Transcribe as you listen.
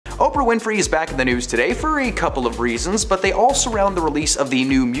Oprah Winfrey is back in the news today for a couple of reasons, but they all surround the release of the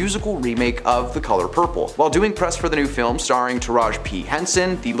new musical remake of The Color Purple. While doing press for the new film starring Taraji P.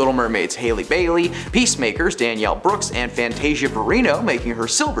 Henson, The Little Mermaid's Hailey Bailey, Peacemaker's Danielle Brooks, and Fantasia Barrino making her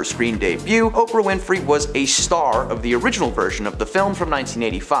silver screen debut, Oprah Winfrey was a star of the original version of the film from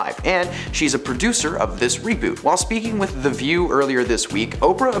 1985, and she's a producer of this reboot. While speaking with The View earlier this week,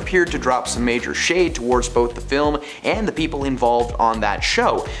 Oprah appeared to drop some major shade towards both the film and the people involved on that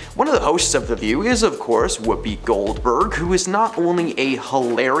show. One of the hosts of The View is, of course, Whoopi Goldberg, who is not only a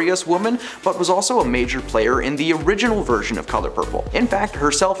hilarious woman, but was also a major player in the original version of Color Purple. In fact,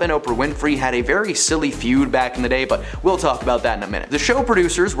 herself and Oprah Winfrey had a very silly feud back in the day, but we'll talk about that in a minute. The show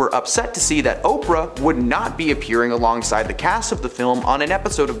producers were upset to see that Oprah would not be appearing alongside the cast of the film on an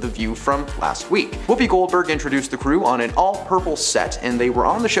episode of The View from last week. Whoopi Goldberg introduced the crew on an all-purple set, and they were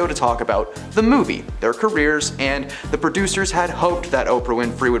on the show to talk about the movie, their careers, and the producers had hoped that Oprah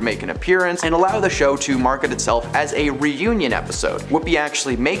Winfrey would make an appearance and allow the show to market itself as a reunion episode. Whoopi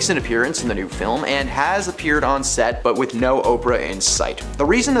actually makes an appearance in the new film and has appeared on set, but with no Oprah in sight. The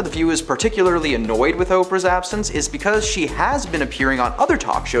reason that The View is particularly annoyed with Oprah's absence is because she has been appearing on other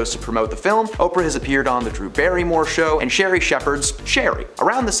talk shows to promote the film. Oprah has appeared on The Drew Barrymore Show and Sherri Shepherd's Sherri.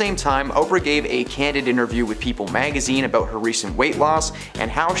 Around the same time, Oprah gave a candid interview with People magazine about her recent weight loss and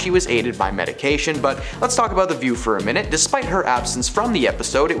how she was aided by medication, but let's talk about The View for a minute. Despite her absence from the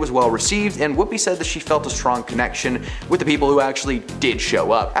episode, it was well received, and Whoopi said that she felt a strong connection with the people who actually did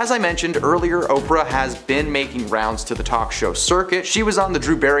show up. As I mentioned earlier, Oprah has been making rounds to the talk show circuit. She was on The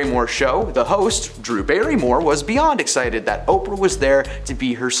Drew Barrymore Show. The host, Drew Barrymore, was beyond excited that Oprah was there to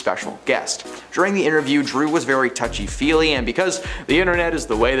be her special guest. During the interview, Drew was very touchy-feely, and because the internet is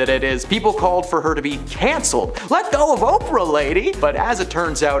the way that it is, people called for her to be cancelled. Let go of Oprah, lady! But as it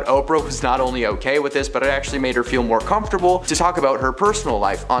turns out, Oprah was not only okay with this, but it actually made her feel more comfortable to talk about her personal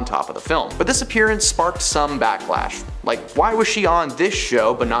life on top of the film. But this appearance sparked some backlash. Like, why was she on this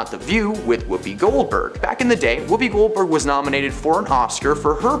show but not The View with Whoopi Goldberg? Back in the day, Whoopi Goldberg was nominated for an Oscar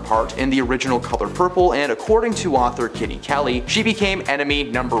for her part in the original Color Purple, and according to author Kitty Kelly, she became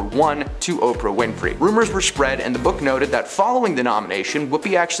enemy #1 to Oprah Winfrey. Rumors were spread, and the book noted that following the nomination,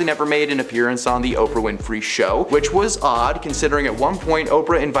 Whoopi actually never made an appearance on the Oprah Winfrey Show, which was odd considering at one point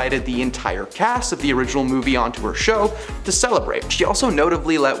Oprah invited the entire cast of the original movie onto her show to celebrate. She also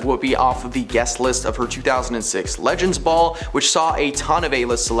notably let Whoopi off of the guest list of her 2006 Legends Ball, which saw a ton of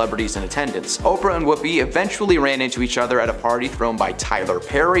A-list celebrities in attendance. Oprah and Whoopi eventually ran into each other at a party thrown by Tyler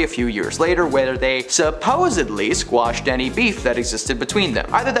Perry a few years later, where they supposedly squashed any beef that existed between them.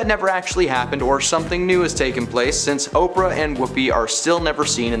 Either that never actually happened, or something new has taken place, since Oprah and Whoopi are still never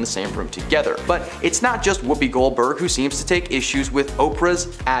seen in the same room together. But it's not just Whoopi Goldberg who seems to take issues with Oprah's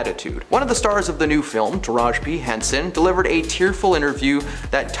attitude. One of the stars of the new film, Taraji P. Henson, delivered a tearful interview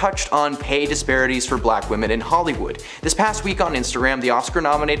that touched on pay disparities for black women in Hollywood. This past week on Instagram, the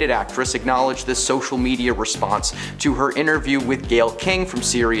Oscar-nominated actress acknowledged this social media response to her interview with Gayle King from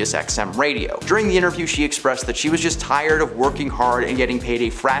Sirius XM Radio. During the interview, she expressed that she was just tired of working hard and getting paid a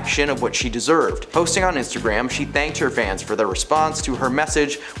fraction of what she deserved. Posting on Instagram, she thanked her fans for their response to her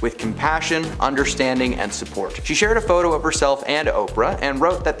message with compassion, understanding, and support. She shared a photo of herself and Oprah and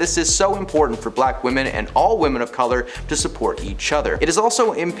wrote that this is so important for black women and all women of color to support each other. It is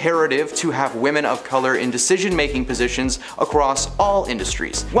also imperative to have women of color in decision-making positions across all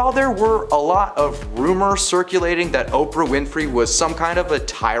industries. While there were a lot of rumors circulating that Oprah Winfrey was some kind of a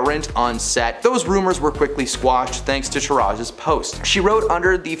tyrant on set, those rumors were quickly squashed thanks to Taraji's post. She wrote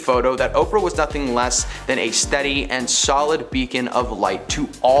under the photo that Oprah was nothing less than a steady and solid beacon of light to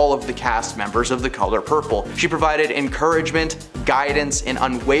all of the cast members of The Color Purple. She provided encouragement, guidance, and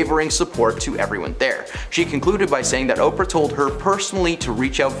unwavering support to everyone there. She concluded by saying that Oprah told her personally to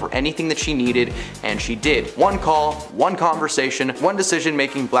reach out for anything that she needed, and she did. One call, one conversation, one decision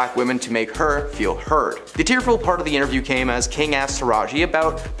making black women to make her feel heard. The tearful part of the interview came as King asked Taraji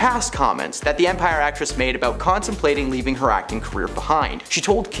about past comments that the Empire actress made about contemplating leaving her acting career behind. She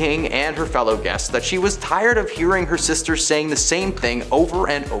told King and her fellow guests that she was tired of hearing her sisters saying the same thing over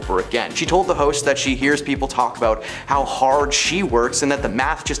and over again. She told the host that she hears people talk about how hard she works and that the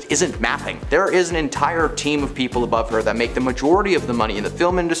math just isn't mathing. There is an entire team of people above her that make the majority of the money in the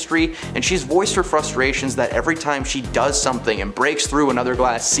film industry, and she's voiced her frustrations that every time time she does something and breaks through another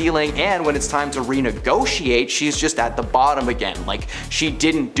glass ceiling, and when it's time to renegotiate, she's just at the bottom again, like she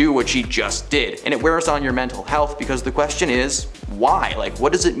didn't do what she just did. And it wears on your mental health because the question is, why? Like,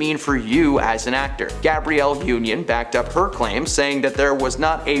 what does it mean for you as an actor? Gabrielle Union backed up her claims, saying that there was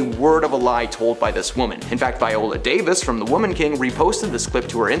not a word of a lie told by this woman. In fact, Viola Davis from The Woman King reposted this clip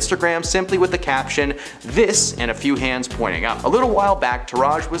to her Instagram simply with the caption, "This," and a few hands pointing up. A little while back,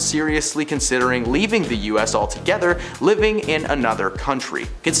 Taraj was seriously considering leaving the US altogether, living in another country.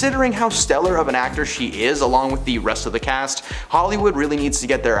 Considering how stellar of an actor she is along with the rest of the cast, Hollywood really needs to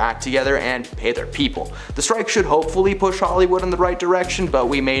get their act together and pay their people. The strike should hopefully push Hollywood in the right direction, but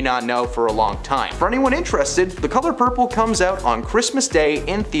we may not know for a long time. For anyone interested, The Color Purple comes out on Christmas Day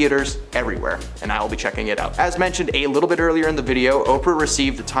in theaters everywhere, and I will be checking it out. As mentioned a little bit earlier in the video, Oprah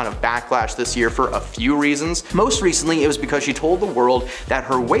received a ton of backlash this year for a few reasons. Most recently, it was because she told the world that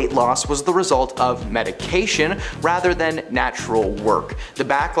her weight loss was the result of medication rather than natural work. The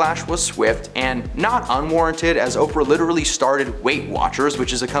backlash was swift and not unwarranted, as Oprah literally started Weight Watchers,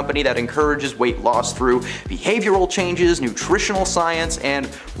 which is a company that encourages weight loss through behavioral changes, nutritional science, and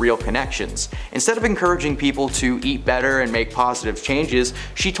real connections. Instead of encouraging people to eat better and make positive changes,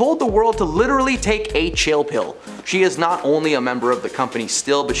 she told the world to literally take a chill pill. She is not only a member of the company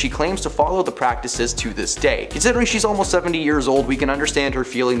still, but she claims to follow the practices to this day. Considering she's almost 70 years old, we can understand her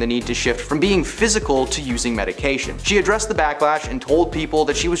feeling the need to shift from being physical to using medication. She addressed the backlash and told people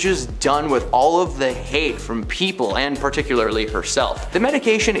that she was just done with all of the hate from people, and particularly herself. The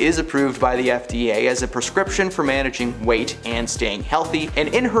medication is approved by the FDA as a prescription for managing weight and staying healthy, and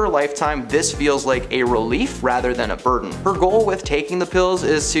in her lifetime this feels like a relief rather than a burden. Her goal with taking the pills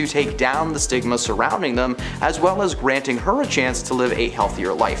is to take down the stigma surrounding them, as well as granting her a chance to live a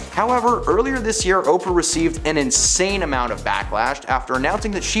healthier life. However, earlier this year, Oprah received an insane amount of backlash after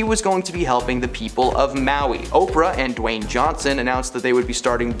announcing that she was going to be helping the people of Maui. Oprah and Dwayne Johnson announced that they would be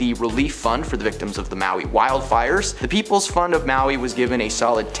starting the relief fund for the victims of the Maui wildfires. The People's Fund of Maui was given a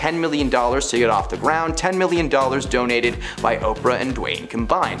solid $10 million to get off the ground, $10 million donated by Oprah and Dwayne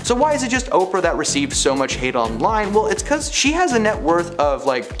combined. So why is it just Oprah that received so much hate online? Well, it's because she has a net worth of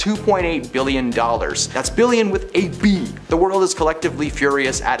like $2.8 billion. That's billion with a B. The world is collectively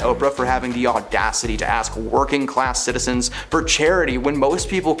furious at Oprah for having the audacity to ask working class citizens for charity when most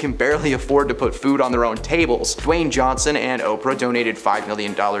people can barely afford to put food on their own tables. Dwayne Johnson and Oprah donated $5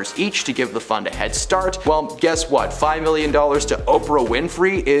 million each to give the fund a head start. Well, guess what? $5 million to Oprah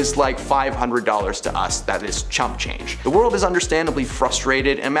Winfrey is like $500 to us. That is chump change. The world is understandably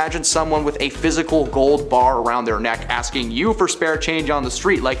frustrated. Imagine someone with a physical gold bar around their neck asking you for spare change on the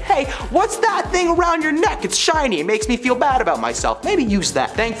street, like, "Hey, what's that thing around your neck? It's shiny, it makes me feel bad about myself. Maybe use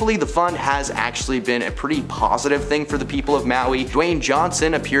that." Thankfully, the fund has actually been a pretty positive thing for the people of Maui. Dwayne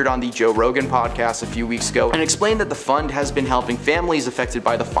Johnson appeared on the Joe Rogan podcast a few weeks ago and explained that the fund has been helping families affected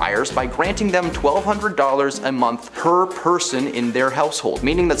by the fires by granting them $1,200 a month per person in their household,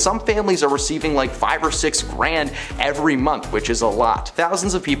 meaning that some families are receiving like $5 or $6 grand every month, which is a lot.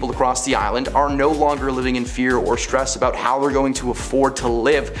 Thousands of people across the island are no longer living in fear or stress about how they're going to afford to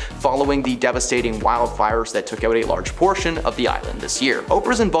live following the devastating wildfires that took out a large portion of the island this year.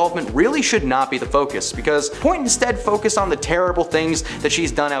 Oprah's involvement really should not be the focus, because point instead focus on the terrible things that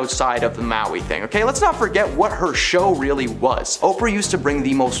she's done outside of the Maui thing, okay? Let's not forget what her show really was. Oprah used to bring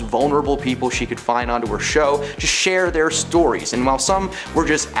the most vulnerable people she could find onto her show to share their stories, and while some were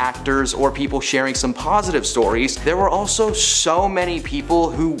just actors or people sharing some positive stories, there were also so many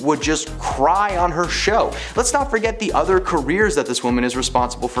people who would just cry on her show. Let's not forget the other careers that this woman is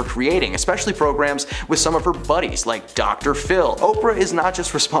responsible for creating, especially programs with some of her buddies like Dr. Phil. Oprah is not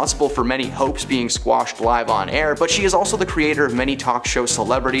just responsible for many hopes being squashed live on air, but she is also the creator of many talk show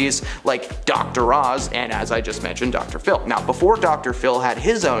celebrities like Dr. Oz and, as I just mentioned, Dr. Phil. Now, before Dr. Phil had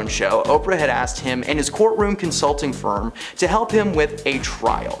his own show, Oprah had asked him and his courtroom consulting firm to help him with a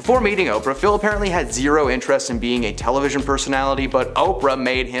trial. Before meeting Oprah, Phil apparently had zero interest in being a television personality, but Oprah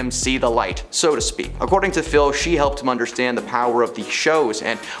made him see the light, so to speak. According to Phil, she helped him understand the power of the shows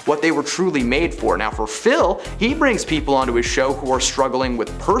and what they were truly made for. Now, for Phil, he brings people onto his show who are struggling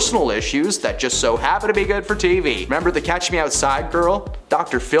with personal issues that just so happen to be good for TV. Remember the Catch Me Outside girl?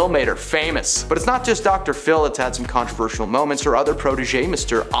 Dr. Phil made her famous. But it's not just Dr. Phil that's had some controversial moments. Her other protege,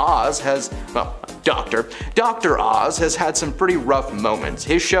 Mr. Oz, has, well, Dr. Oz has had some pretty rough moments.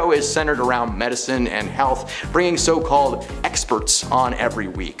 His show is centered around medicine and health, bringing so-called experts on every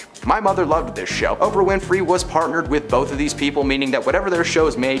week. My mother loved this show. Oprah Winfrey was partnered with both of these people, meaning that whatever their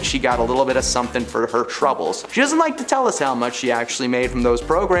shows made, she got a little bit of something for her troubles. She doesn't like to tell us how much she actually made from those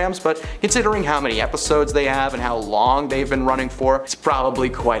programs, but considering how many episodes they have and how long they've been running for, it's probably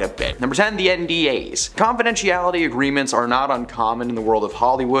quite a bit. Number 10, the NDAs. Confidentiality agreements are not uncommon in the world of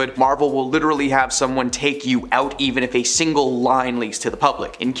Hollywood. Marvel will literally have someone take you out even if a single line leaks to the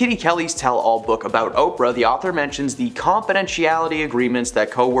public. In Kitty Kelly's tell-all book about Oprah, the author mentions the confidentiality agreements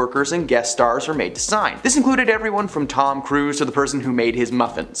that co-workers and guest stars are made to sign. This included everyone from Tom Cruise to the person who made his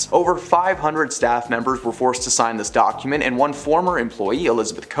muffins. Over 500 staff members were forced to sign this document, and one former employee,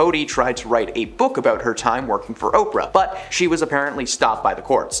 Elizabeth Cody, tried to write a book about her time working for Oprah, but she was apparently stopped by the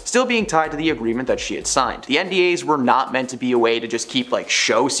courts, still being tied to the agreement that she had signed. The NDAs were not meant to be a way to just keep like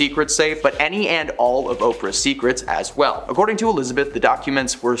show secrets safe, but any and all of Oprah's secrets as well. According to Elizabeth, the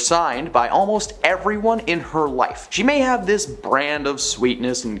documents were signed by almost everyone in her life. She may have this brand of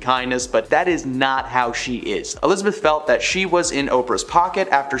sweetness and kindness, but that is not how she is. Elizabeth felt that she was in Oprah's pocket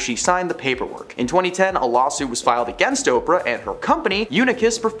after she signed the paperwork. In 2010, a lawsuit was filed against Oprah, and her company,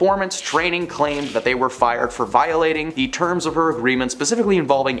 Unicus Performance Training, claimed that they were fired for violating the terms of her agreement, specifically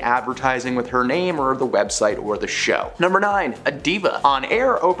involving advertising with her name or the website or the show. Number 9, a diva. On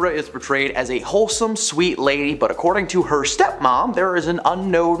air, Oprah is portrayed as a wholesome, sweet lady, but according to her stepmom, there is an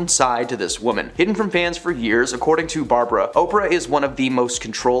unknown side to this woman. Hidden from fans for years, according to Barbara, Oprah is one of the most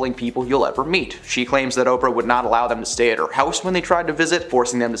controlling people you'll ever meet. She claims that Oprah would not allow them to stay at her house when they tried to visit,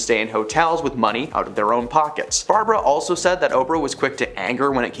 forcing them to stay in hotels with money out of their own pockets. Barbara also said that Oprah was quick to anger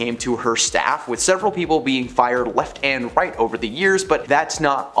when it came to her staff, with several people being fired left and right over the years, but that's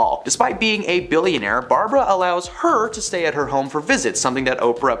not all. Despite being a billionaire, Barbara allows her to stay at her home for visits, something that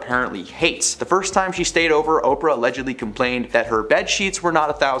Oprah apparently hates. The first time she stayed over, Oprah allegedly complained that her bed sheets were not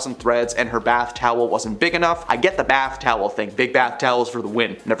 1,000 threads and her bath towel wasn't big enough. I get the bath towel thing. Big bath towels for the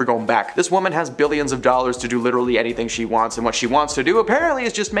win. Never going back. This woman has billions of dollars to do literally anything she wants, and what she wants to do apparently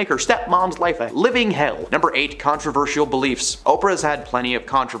is just make her stepmom's life a living hell. Number 8, controversial beliefs. Oprah has had plenty of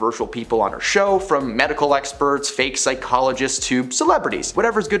controversial people on her show, from medical experts, fake psychologists, to celebrities.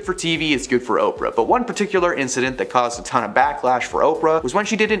 Whatever's good for TV is good for Oprah, but one particular incident that caused a ton of backlash for Oprah was when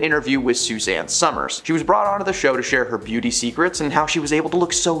she did an interview with Suzanne Summers. She was brought onto the show to share her beauty secrets and how she was able to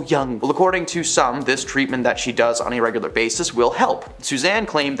look so young. Well, according to some, this treatment that she does on a regular basis will help. Suzanne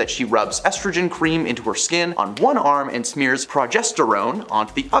claimed that she rubs estrogen cream into her skin on one arm and smears progesterone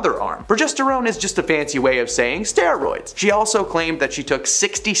onto the other arm. Progesterone is just a fancy way of saying steroids. She also claimed that she took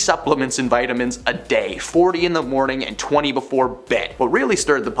 60 supplements and vitamins a day, 40 in the morning and 20 before bed. What really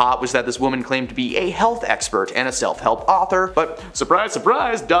stirred the pot was that this woman claimed to be a health expert and a self-help author, but surprise,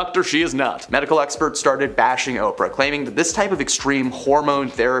 surprise, doctor, she is not. Medical experts started bashing Oprah, claiming that this type of extreme hormone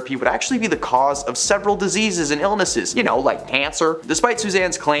therapy would actually be the cause of several diseases and illnesses, you know, like cancer. Despite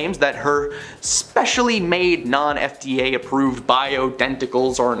Suzanne's claims that her specially made non-FDA approved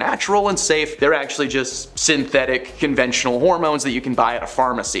bioidenticals are natural and safe, they're actually just synthetic conventional hormones that you can buy at a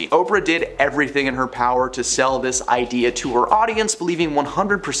pharmacy. Oprah did everything in her power to sell this idea to her audience, believing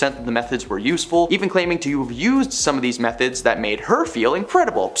 100% that the methods were useful, even claiming to have used some of these methods that made her feel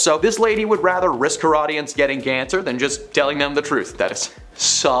incredible. So this lady would rather risk her audience getting cancer than just telling them the truth. That is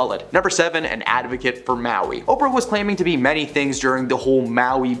solid. Number 7, an advocate for Maui. Oprah was claiming to be many things during the whole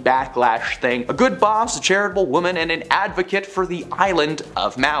Maui backlash thing. A good boss, a charitable woman, and an advocate for the island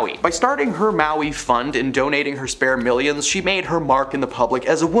of Maui. By starting her Maui fund and donating her spare millions, she made her mark in the public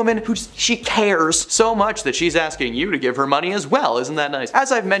as a woman who she cares so much that she's asking you to give her money as well. Isn't that nice?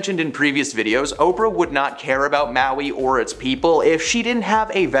 As I've mentioned in previous videos, Oprah would not care about Maui or its people if she didn't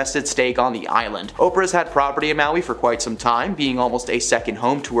have a vested stake on the island. Oprah's had property in Maui for quite some time, being almost a second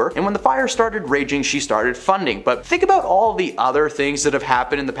home to her, and when the fire started raging, she started funding. But think about all the other things that have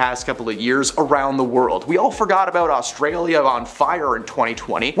happened in the past couple of years around the world. We all forgot about Australia on fire in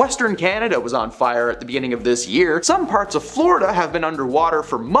 2020. Western Canada was on fire at the beginning of this year. Some parts of Florida have been underwater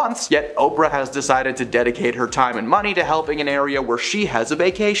for months, yet Oprah has decided to dedicate her time and money to helping an area where she has a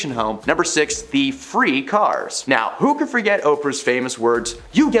vacation home. Number 6, the free cars. Now, who could forget Oprah's famous words,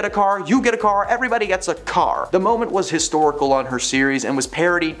 "You get a car, everybody gets a car." The moment was historical on her series and was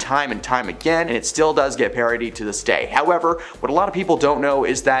parodied time and time again, and it still does get parodied to this day. However, what a lot of people don't know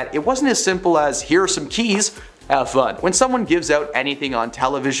is that it wasn't as simple as, here are some keys, Have fun. When someone gives out anything on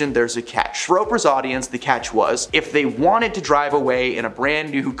television, there's a catch. For Oprah's audience, the catch was, if they wanted to drive away in a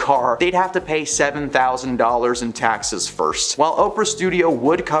brand new car, they'd have to pay $7,000 in taxes first. While Oprah's studio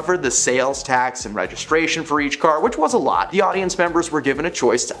would cover the sales tax and registration for each car, which was a lot, the audience members were given a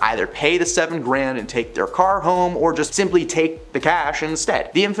choice to either pay the $7,000 and take their car home, or just simply take the cash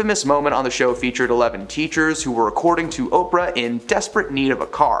instead. The infamous moment on the show featured 11 teachers who were, according to Oprah, in desperate need of a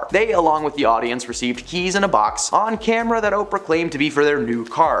car. They, along with the audience, received keys in a box on camera that Oprah claimed to be for their new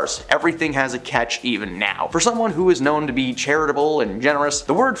cars. Everything has a catch even now. For someone who is known to be charitable and generous,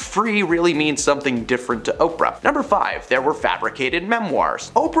 the word free really means something different to Oprah. Number 5. There were fabricated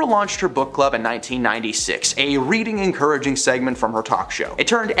memoirs. Oprah launched her book club in 1996, a reading encouraging segment from her talk show. It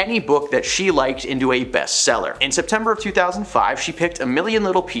turned any book that she liked into a bestseller. In September of 2005, she picked A Million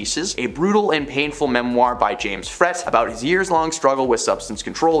Little Pieces, a brutal and painful memoir by James Frett about his years-long struggle with substance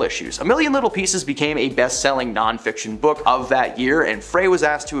control issues. A Million Little Pieces became a best-selling non-fiction book of that year, and Frey was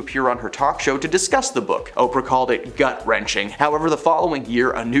asked to appear on her talk show to discuss the book. Oprah called it gut-wrenching. However, the following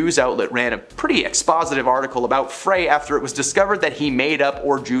year, a news outlet ran a pretty expositive article about Frey after it was discovered that he made up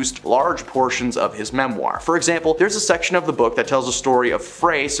or juiced large portions of his memoir. For example, there's a section of the book that tells a story of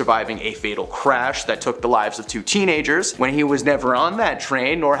Frey surviving a fatal crash that took the lives of 2 teenagers when he was never on that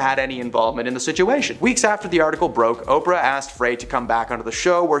train nor had any involvement in the situation. Weeks after the article broke, Oprah asked Frey to come back onto the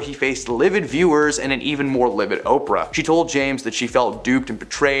show, where he faced livid viewers and an even more livid Oprah. She told James that she felt duped and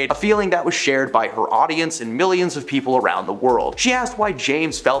betrayed, a feeling that was shared by her audience and millions of people around the world. She asked why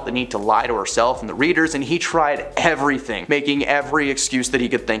James felt the need to lie to herself and the readers, and he tried everything, making every excuse that he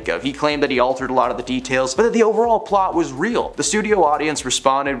could think of. He claimed that he altered a lot of the details, but that the overall plot was real. The studio audience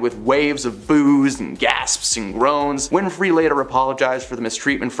responded with waves of boos and gasps and groans. Winfrey later apologized for the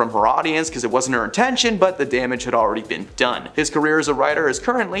mistreatment from her audience because it wasn't her intention, but the damage had already been done. His career as a writer is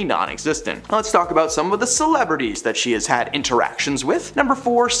currently non-existent. Let's talk about some of the celebrities that she has had interactions with. Number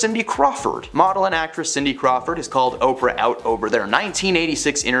 4. Cindy Crawford. Model and actress Cindy Crawford has called Oprah out over their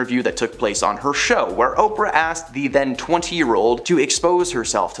 1986 interview that took place on her show, where Oprah asked the then 20-year-old to expose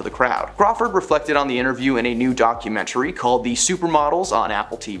herself to the crowd. Crawford reflected on the interview in a new documentary called The Supermodels on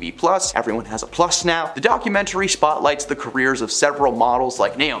Apple TV+. Everyone has a plus now. The documentary spotlights the careers of several models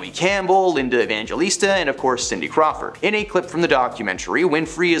like Naomi Campbell, Linda Evangelista, and of course Cindy Crawford. In a clip from the documentary,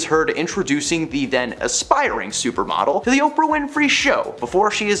 Winfrey is heard introducing the then aspiring supermodel to the Oprah Winfrey Show.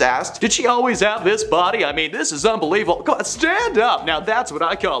 Before she is asked, "Did she always have this body? I mean, this is unbelievable. Go on, stand up. Now that's what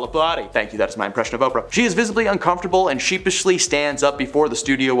I call a body." Thank you, that is my impression of Oprah. She is visibly uncomfortable and sheepishly stands up before the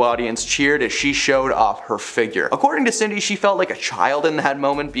studio audience cheered as she showed off her figure. According to Cindy, she felt like a child in that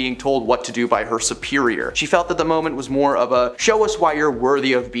moment, being told what to do by her superior. She felt that the moment was more of a show us why you're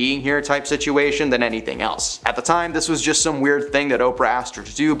worthy of being here type situation than anything else. At the time, this was just some weird thing that Oprah asked her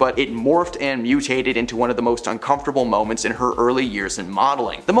to do, but it morphed and mutated into one of the most uncomfortable moments in her early years in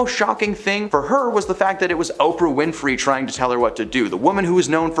modeling. The most shocking thing for her was the fact that it was Oprah Winfrey trying to tell her what to do. The woman who is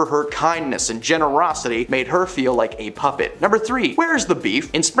known for her kindness and generosity made her feel like a puppet. Number 3. Where's the beef?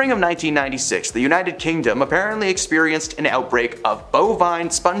 In spring of 1996, the United Kingdom apparently experienced an outbreak of bovine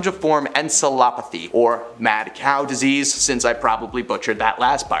spongiform encephalopathy, or mad cow disease, since I probably butchered that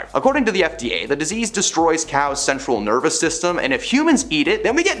last part. According to the FDA, the disease destroys cows' central nervous system, and if humans eat it,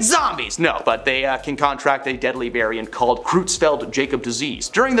 then we get zombies! No, but they can contract a deadly variant called Creutzfeldt-Jakob disease.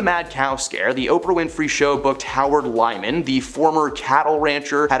 During the mad cow scare, the Oprah Winfrey Show booked Howard Lyman. The former cattle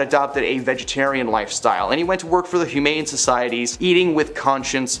rancher had adopted a vegetarian lifestyle, and he went to work for the Humane Society's Eating with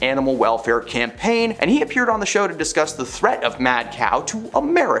Conscience animal welfare campaign, and he appeared on the show to discuss the threat of mad cow to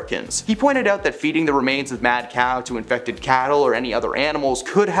Americans. He pointed out that feeding the remains of mad cow to infected cattle or any other animals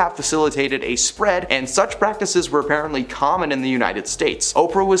could have facilitated a spread, and such practices were apparently common in the United States.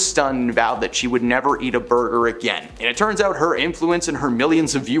 Oprah was stunned and vowed that she would never eat a burger again. And it turns out her influence and her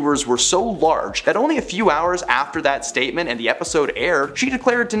millions of viewers were so large that only a few hours after that statement and the episode aired, she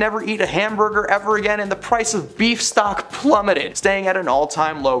declared to never eat a hamburger ever again, and the price of beef stock plummeted, staying at an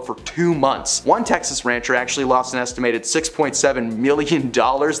all-time low for 2 months. One Texas rancher actually lost an estimated $6.7 million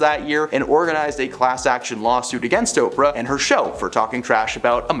that year and organized a class action lawsuit against Oprah and her show for talking trash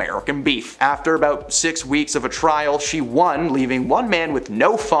about American beef. After about 6 weeks of a trial, she won, leaving one man with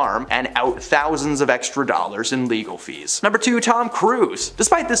no farm and out thousands of extra dollars in legal fees. Number 2. Tom Cruise.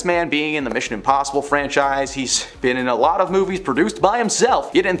 Despite this man being in the Mission Impossible franchise, he's been in a lot of movies produced by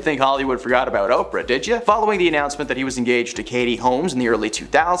himself. You didn't think Hollywood forgot about Oprah, did you? Following the announcement that he was engaged to Katie Holmes in the early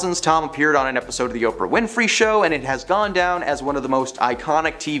 2000s, Tom appeared on an episode of The Oprah Winfrey Show, and it has gone down as one of the most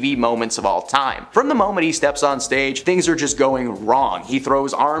iconic TV moments of all time. From the moment he steps on stage, things are just going wrong. He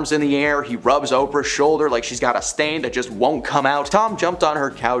throws arms in the air, he rubs Oprah's shoulder like she's got a stain that just won't come out. Tom jumped on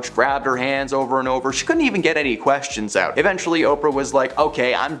her couch, grabbed her hands over and over over, she couldn't even get any questions out. Eventually, Oprah was like,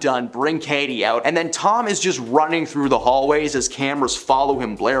 okay, I'm done, bring Katie out, and then Tom is just running through the hallways as cameras follow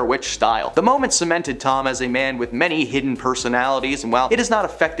him Blair Witch style. The moment cemented Tom as a man with many hidden personalities, and while it has not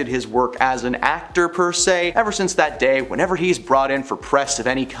affected his work as an actor per se, ever since that day, whenever he's brought in for press of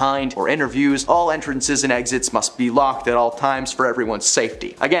any kind or interviews, all entrances and exits must be locked at all times for everyone's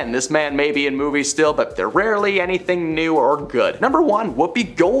safety. Again, this man may be in movies still, but they're rarely anything new or good. Number 1.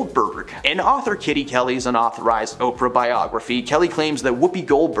 Whoopi Goldberg. In author Kitty Kelly's unauthorized Oprah biography, Kelly claims that Whoopi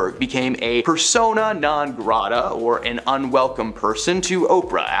Goldberg became a persona non grata, or an unwelcome person, to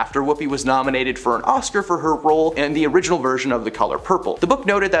Oprah after Whoopi was nominated for an Oscar for her role in the original version of The Color Purple. The book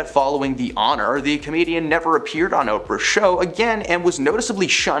noted that following the honor, the comedian never appeared on Oprah's show again and was noticeably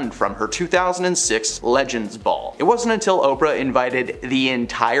shunned from her 2006 Legends Ball. It wasn't until Oprah invited the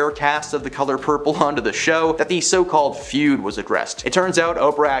entire cast of The Color Purple onto the show that the so-called feud was addressed. It turns out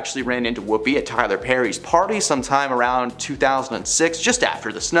Oprah actually ran into Whoopi at Tyler Perry's party sometime around 2006, just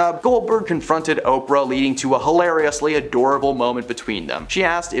after the snub. Goldberg confronted Oprah, leading to a hilariously adorable moment between them. She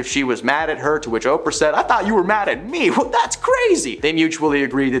asked if she was mad at her, to which Oprah said, "I thought you were mad at me. Well, that's crazy." They mutually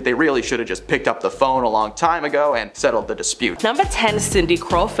agreed that they really should have just picked up the phone a long time ago and settled the dispute. Number 10. Cindy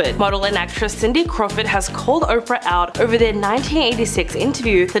Crawford. Model and actress Cindy Crawford has called Oprah out over their 1986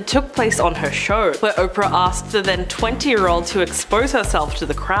 interview that took place on her show, where Oprah asked the then 20-year-old to expose herself to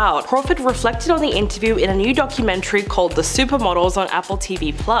the crowd. Crawford reflected on the interview in a new documentary called The Supermodels on Apple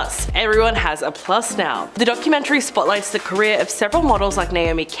TV+. Everyone has a plus now. The documentary spotlights the career of several models like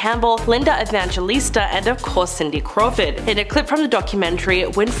Naomi Campbell, Linda Evangelista, and of course Cindy Crawford. In a clip from the documentary,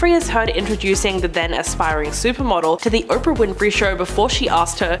 Winfrey is heard introducing the then aspiring supermodel to the Oprah Winfrey Show before she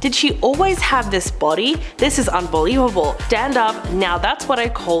asked her, "Did she always have this body? This is unbelievable. Stand up, now that's what I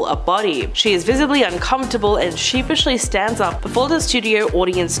call a body." She is visibly uncomfortable and sheepishly stands up before the studio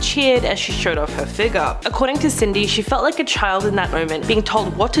audience cheered as she showed off her figure. According to Cindy, she felt like a child in that moment, being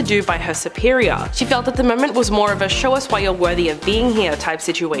told what to do by her superior. She felt that the moment was more of a show us why you're worthy of being here type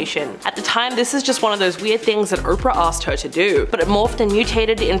situation. At the time, this is just one of those weird things that Oprah asked her to do, but it morphed and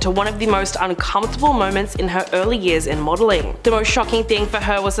mutated into one of the most uncomfortable moments in her early years in modeling. The most shocking thing for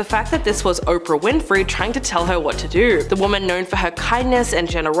her was the fact that this was Oprah Winfrey trying to tell her what to do. The woman known for her kindness and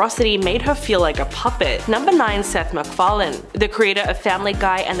generosity made her feel like a puppet. Number 9. Seth MacFarlane. The creator of Family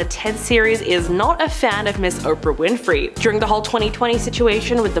Guy and the TED series is not a fan of Miss Oprah Winfrey. During the whole 2020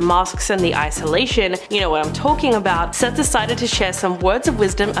 situation with the masks and the isolation, you know what I'm talking about, Seth decided to share some words of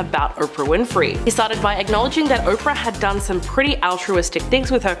wisdom about Oprah Winfrey. He started by acknowledging that Oprah had done some pretty altruistic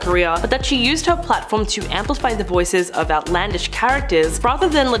things with her career, but that she used her platform to amplify the voices of outlandish characters rather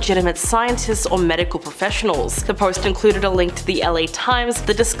than legitimate scientists or medical professionals. The post included a link to the LA Times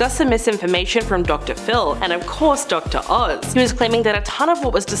that discussed some misinformation from Dr. Phil, and of course Dr. Oz. He was claiming that a ton of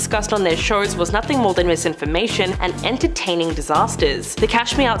what was discussed on their shows was nothing more than misinformation and entertaining disasters. The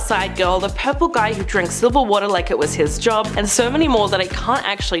Cash Me Outside girl, the purple guy who drank silver water like it was his job, and so many more that I can't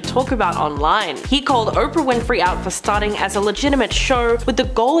actually talk about online. He called Oprah Winfrey out for starting as a legitimate show with the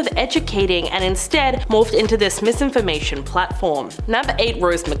goal of educating, and instead morphed into this misinformation platform. Number 8.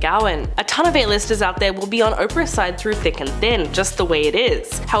 Rose McGowan. A ton of A-listers out there will be on Oprah's side through thick and thin, just the way it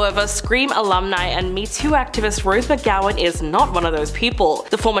is. However, Scream alumni and Me Too activist Rose McGowan is not one of those people.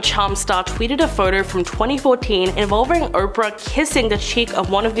 The former Charm star tweeted a photo from 2014 involving Oprah kissing the cheek of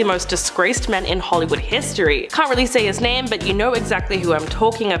one of the most disgraced men in Hollywood history. Can't really say his name, but you know exactly who I'm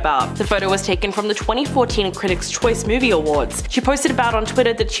talking about. The photo was taken from the 2014 Critics' Choice Movie Awards. She posted about on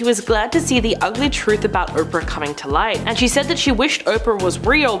Twitter that she was glad to see the ugly truth about Oprah coming to light, and she said that she wished Oprah was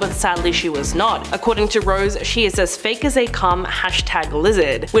real, but sadly she was not. According to Rose, she is as fake as they come,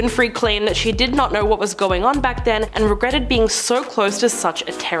 #lizard. Winfrey claimed that she did not know what was going on back then and regretted being so close to such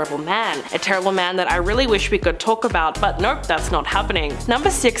a terrible man. A terrible man that I really wish we could talk about, but nope, that's not happening. Number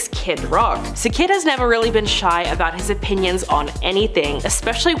 6. Kid Rock. So Kid has never really been shy about his opinions on anything,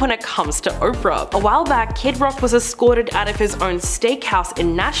 especially when it comes to Oprah. A while back, Kid Rock was escorted out of his own steakhouse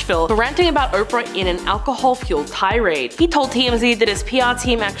in Nashville for ranting about Oprah in an alcohol-fueled tirade. He told TMZ that his PR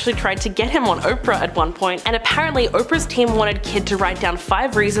team actually tried to get him on Oprah at one point, and apparently Oprah's team wanted Kid to write down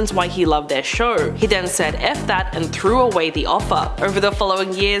 5 reasons why he loved their show. He then said F that and threw away the offer. Over the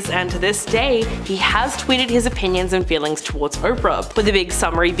following years and to this day, he has tweeted his opinions and feelings towards Oprah, with the big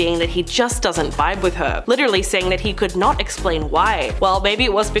summary being that he just doesn't vibe with her, literally saying that he could not explain why. Well, maybe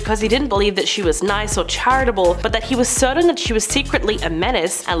it was because he didn't believe that she was nice or charitable, but that he was certain that she was secretly a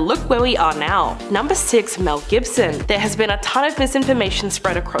menace, and look where we are now. Number 6. Mel Gibson. There has been a ton of misinformation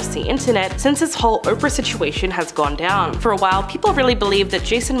spread across the internet since this whole Oprah situation has gone down. For a while, people really believed that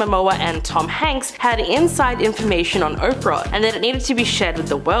Jason Momoa and Tom Hanks had inside information on Oprah, and that it needed to be shared with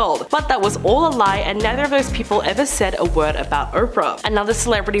the world. world. But that was all a lie, and neither of those people ever said a word about Oprah. Another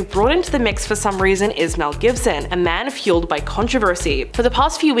celebrity brought into the mix for some reason is Mel Gibson, a man fueled by controversy. For the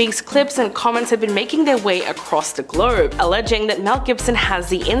past few weeks, clips and comments have been making their way across the globe, alleging that Mel Gibson has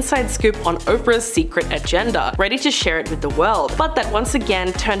the inside scoop on Oprah's secret agenda, ready to share it with the world. But that once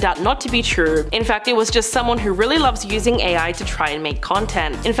again turned out not to be true. In fact, it was just someone who really loves using AI to try and make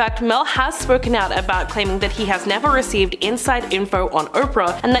content. In fact, Mel has spoken out about claiming that he has never received inside info on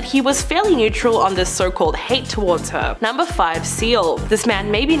Oprah and that he was fairly neutral on this so-called hate towards her. Number 5. Seal. This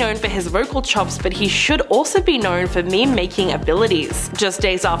man may be known for his vocal chops, but he should also be known for meme-making abilities. Just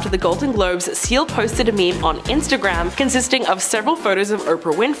days after the Golden Globes, Seal posted a meme on Instagram consisting of several photos of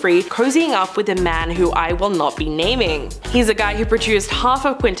Oprah Winfrey cozying up with a man who I will not be naming. He's a guy who produced half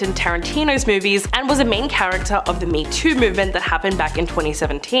of Quentin Tarantino's movies and was a main character of the Me Too movement that happened back in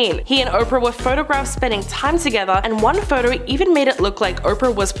 2017. He and Oprah were photographed spending time together, and one photo even made it look like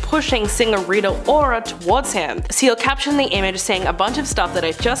Oprah was pushing singer Rita Ora towards him. Seal captioned the image saying a bunch of stuff that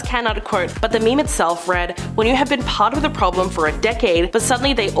I just cannot quote, but the meme itself read, "When you have been part of the problem for a decade, but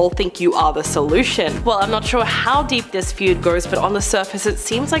suddenly they all think you are the solution." Well, I'm not sure how deep this feud goes, but on the surface it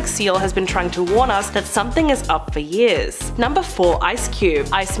seems like Seal has been trying to warn us that something is up for years. Number 4. Ice Cube.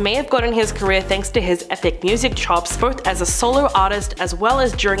 Ice may have gotten his career thanks to his epic music chops, both as a solo artist as well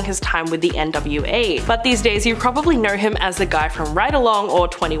as during his time with the NWA. But these days you probably know him as the guy from Ride Along or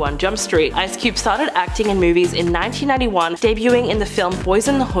 21 Jump Street. Ice Cube started acting in movies in 1991, debuting in the film Boys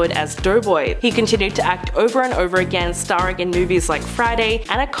in the Hood as Doughboy. He continued to act over and over again, starring in movies like Friday,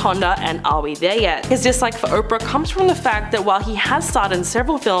 Anaconda, and Are We There Yet? His dislike for Oprah comes from the fact that while he has starred in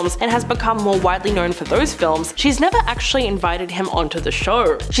several films and has become more widely known for those films, she's never actually invited him onto the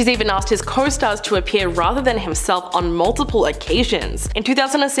show. She's even asked his co-stars to appear rather than himself on multiple occasions. In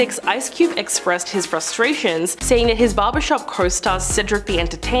 2006, Ice Cube expressed his frustrations, saying that his barbershop co-stars Cedric the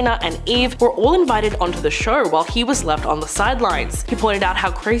Entertainer and Eve were all invited onto the show while he was left on the sidelines. He pointed out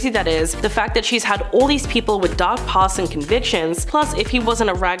how crazy that is, the fact that she's had all these people with dark pasts and convictions, plus if he wasn't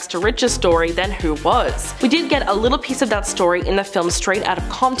a rags to riches story, then who was? We did get a little piece of that story in the film Straight Outta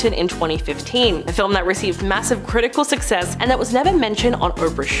Compton in 2015, a film that received massive critical success and that was never mentioned on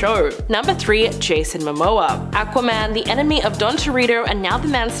Oprah's show. Number 3. Jason Momoa. Aquaman, the enemy of Don Cheadle, and now the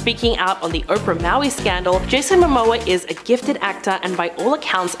man speaking out on the Oprah Maui scandal, Jason Momoa is a gifted actor and by all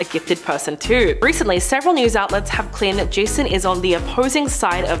accounts a gifted person too. Recently, several news outlets have claimed that Jason is on the opposing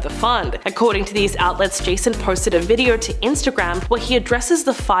side of the fund. According to these outlets, Jason posted a video to Instagram where he addresses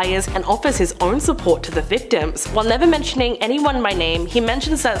the fires and offers his own support to the victims. While never mentioning anyone by name, he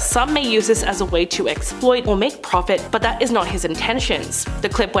mentions that some may use this as a way to exploit or make profit, but that is not his intentions. The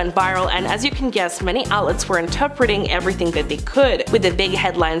clip went viral, and as you can guess, many outlets were interpreting everything that they could, with the big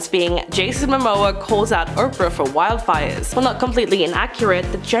headlines being Jason Momoa calls out Oprah for wildfires. While not completely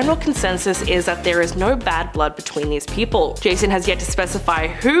inaccurate, the general consensus is that there is no bad blood between these people. Jason has yet to specify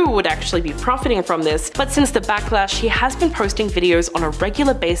who would actually be profiting from this, but since the backlash, he has been posting videos on a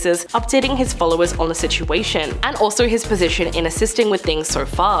regular basis, updating his followers on the situation, and also his position in assisting with things so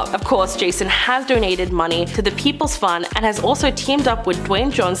far. Of course, Jason has donated money to the People's Fund and has also teamed up with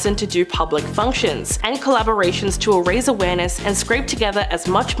Dwayne Johnson to do public functions and collaborations to raise awareness and scrape together as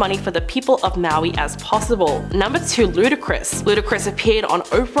much money for the people of Maui as possible. Number 2. Ludacris. Ludacris appeared on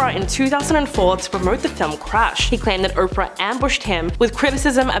Oprah in 2004 to promote the film Crash. He claimed that Oprah ambushed him with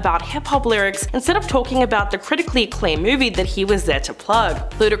criticism about hip-hop lyrics instead of talking about the critically acclaimed movie that he was there to plug.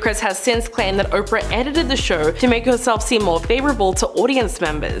 Ludacris has since claimed that Oprah edited the show to make herself seem more favorable to audience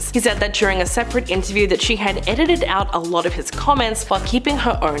members. He said that during a separate interview that she had edited out a lot of his comments while keeping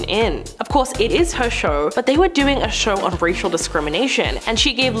her own in. Of course, it is her show, but they were doing a show on racial discrimination, and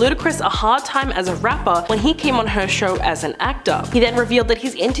she gave Ludacris a hard time as a rapper when he came on her show as an actor. He then revealed that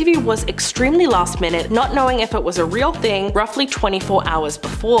his interview was extremely last minute, not knowing if it was a real thing roughly 24 hours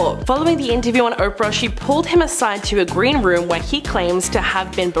before. Following the interview on Oprah, she pulled him aside to a green room where he claims to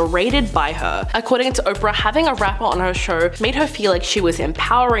have been berated by her. According to Oprah, having a rapper on her show made her feel like she was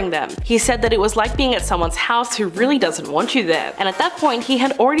empowering them. He said that it was like being at someone's house who really doesn't want you there, and at that point he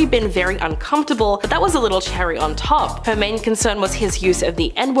had already been very uncomfortable, but that was a little cherry on top. Her main concern was his use of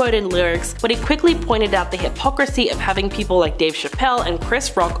the N-word in lyrics, but he quickly pointed out the hypocrisy of having people like Dave Chappelle and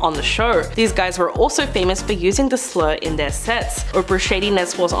Chris Rock on the show. These guys were also famous for using the slur in their sets. Oprah's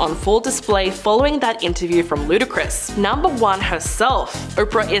shadiness was on full display following that interview from Ludacris. Number 1. Herself.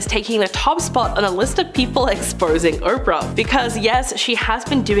 Oprah is taking the top spot on a list of people exposing Oprah, because yes, she has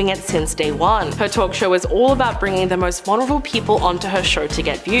been doing it since day one. Her talk show is all about bringing the most vulnerable people onto her show to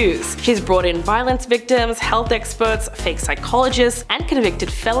get views. She's brought in violence victims, health experts, fake psychologists, and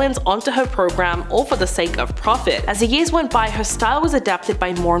convicted felons onto her program, all for the sake of profit. As the years went by, her style was was adapted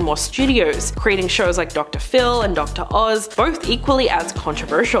by more and more studios, creating shows like Dr. Phil and Dr. Oz, both equally as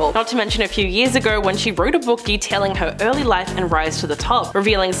controversial. Not to mention a few years ago when she wrote a book detailing her early life and rise to the top,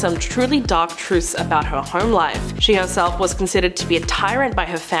 revealing some truly dark truths about her home life. She herself was considered to be a tyrant by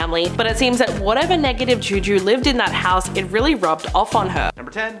her family, but it seems that whatever negative juju lived in that house, it really rubbed off on her.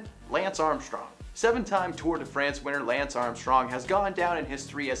 Number 10. Lance Armstrong. 7-time Tour de France winner Lance Armstrong has gone down in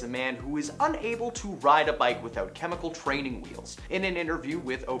history as a man who is unable to ride a bike without chemical training wheels. In an interview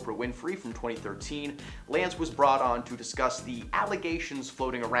with Oprah Winfrey from 2013, Lance was brought on to discuss the allegations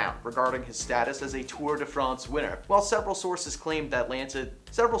floating around regarding his status as a Tour de France winner. While several sources claimed that Lance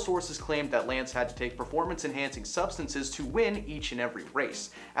had to take performance-enhancing substances to win each and every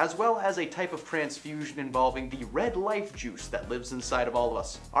race, as well as a type of transfusion involving the red life juice that lives inside of all of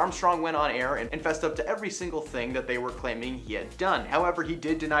us. Armstrong went on air and fessed up to every single thing that they were claiming he had done. However, he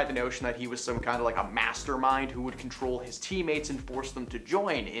did deny the notion that he was some kind of like a mastermind who would control his teammates and force them to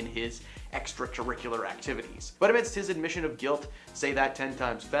join in his extracurricular activities. But amidst his admission of guilt, say that 10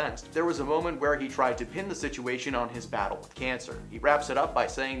 times fast, there was a moment where he tried to pin the situation on his battle with cancer. He wraps it up by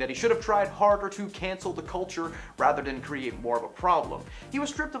saying that he should have tried harder to cancel the culture rather than create more of a problem. He was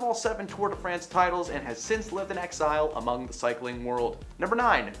stripped of all 7 Tour de France titles and has since lived in exile among the cycling world. Number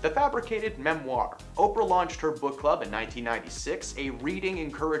 9. The Fabricated Memoir. Oprah launched her book club in 1996, a reading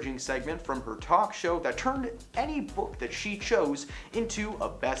encouraging segment from her talk show that turned any book that she chose into a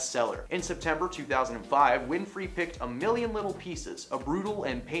bestseller. In September 2005, Winfrey picked A Million Little Pieces, a brutal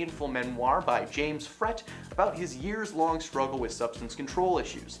and painful memoir by James Frett about his years-long struggle with substance control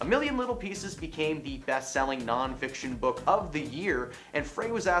issues. A Million Little Pieces became the best-selling non-fiction book of the year, and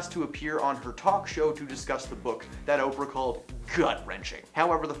Frey was asked to appear on her talk show to discuss the book that Oprah called gut-wrenching.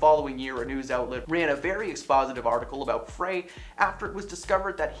 However, the following year, a news outlet ran a very expositive article about Frey after it was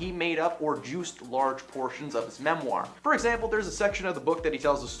discovered that he made up or juiced large portions of his memoir. For example, there's a section of the book that he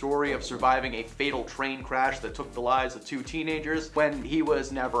tells the story of surviving a fatal train crash that took the lives of 2 teenagers when he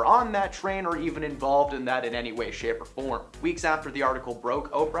was never on that train or even involved in that in any way, shape, or form. Weeks after the article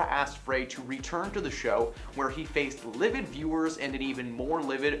broke, Oprah asked Frey to return to the show, where he faced livid viewers and an even more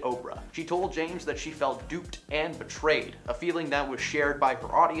livid Oprah. She told James that she felt duped and betrayed, a feeling that was shared by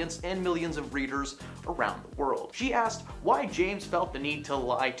her audience and millions of readers around the world. She asked why James felt the need to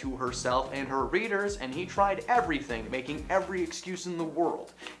lie to herself and her readers, and he tried everything, making every excuse in the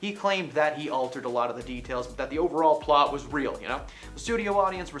world. He claimed that he altered a lot of the details, but that the overall plot was real, you know? The studio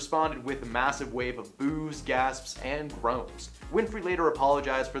audience responded with a massive wave of boos, gasps, and groans. Winfrey later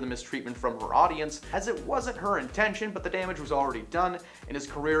apologized for the mistreatment from her audience, as it wasn't her intention, but the damage was already done, and his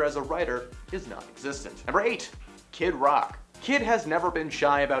career as a writer is non-existent. Number 8. Kid Rock. Kid has never been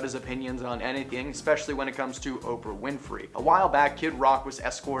shy about his opinions on anything, especially when it comes to Oprah Winfrey. A while back, Kid Rock was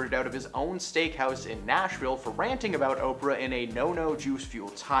escorted out of his own steakhouse in Nashville for ranting about Oprah in a no-no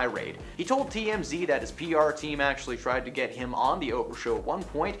juice-fueled tirade. He told TMZ that his PR team actually tried to get him on the Oprah show at one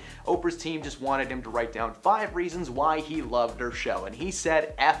point. Oprah's team just wanted him to write down 5 reasons why he loved her show, and he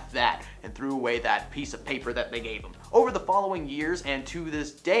said F that and threw away that piece of paper that they gave him. Over the following years and to this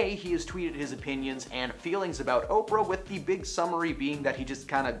day, he has tweeted his opinions and feelings about Oprah, with the big summary being that he just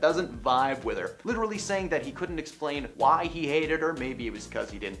kinda doesn't vibe with her, literally saying that he couldn't explain why he hated her. Maybe it was because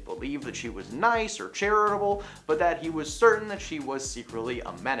he didn't believe that she was nice or charitable, but that he was certain that she was secretly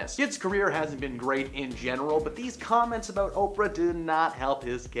a menace. Kid's career hasn't been great in general, but these comments about Oprah did not help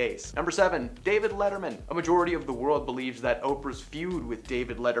his case. Number 7. David Letterman. A majority of the world believes that Oprah's feud with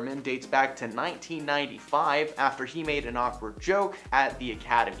David Letterman dates back to 1995 after he made an awkward joke at the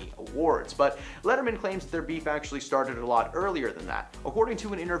Academy Awards, but Letterman claims that their beef actually started a lot earlier than that. According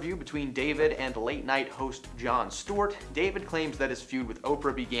to an interview between David and late-night host Jon Stewart, David claims that his feud with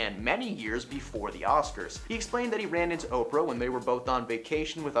Oprah began many years before the Oscars. He explained that he ran into Oprah when they were both on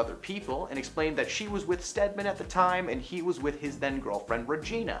vacation with other people, and explained that she was with Stedman at the time and he was with his then-girlfriend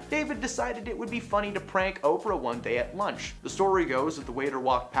Regina. David decided it would be funny to prank Oprah one day at lunch. The story goes that the waiter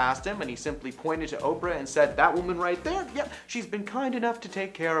walked past him and he simply pointed to Oprah and said, "That woman right there? Yep, she's been kind enough to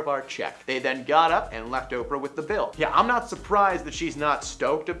take care of our check." They then got up and left Oprah with the bill. Yeah, I'm not surprised that she's not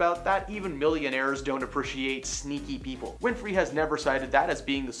stoked about that. Even millionaires don't appreciate sneaky people. Winfrey has never cited that as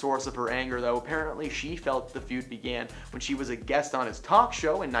being the source of her anger, though apparently she felt the feud began when she was a guest on his talk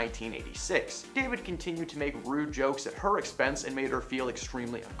show in 1986. David continued to make rude jokes at her expense and made her feel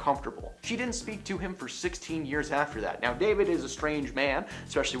extremely uncomfortable. She didn't speak to him for 16 years after that. Now, David is a strange man,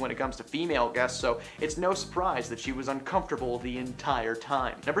 especially when it comes to female guests, so it's no surprise that she was uncomfortable the entire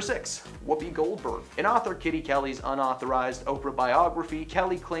time. Number 6. Whoopi Goldberg. In author Kitty Kelly's unauthorized Oprah biography,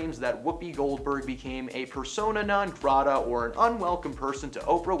 Kelly claims that Whoopi Goldberg became a persona non grata or an unwelcome person to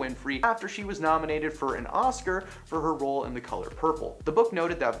Oprah Winfrey after she was nominated for an Oscar for her role in The Color Purple. The book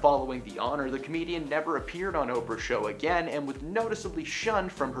noted that following the honor, the comedian never appeared on Oprah's show again and was noticeably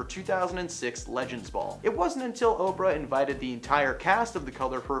shunned from her 2006 Legends Ball. It wasn't until Oprah invited the entire cast of The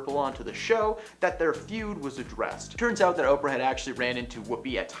Color Purple onto the show that their feud was addressed. Turns out that Oprah had actually ran into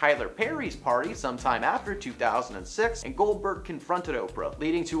Whoopi at Tyler Perry's party sometime after 2006, and Goldberg confronted Oprah,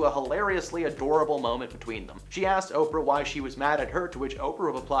 leading to a hilariously adorable moment between them. She asked Oprah why she was mad at her, to which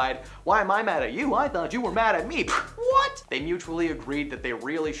Oprah replied, "Why am I mad at you? I thought you were mad at me." What? They mutually agreed that they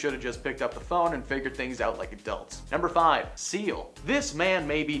really should have just picked up the phone and figured things out like adults. Number 5. Seal. This man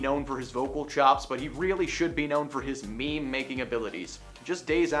may be known for his vocal chops, but he really should be known for his meme-making abilities. Just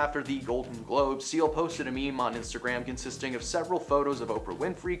days after the Golden Globes, Seal posted a meme on Instagram consisting of several photos of Oprah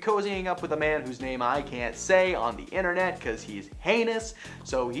Winfrey cozying up with a man whose name I can't say on the internet because he's heinous.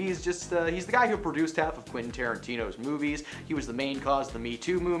 So he's the guy who produced half of Quentin Tarantino's movies. He was the main cause of the Me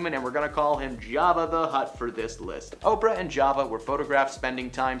Too movement, and we're gonna call him Jabba the Hutt for this list. Oprah and Jabba were photographed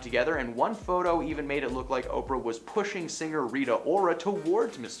spending time together, and one photo even made it look like Oprah was pushing singer Rita Ora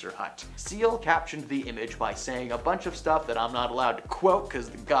towards Mr. Hutt. Seal captioned the image by saying a bunch of stuff that I'm not allowed to quote because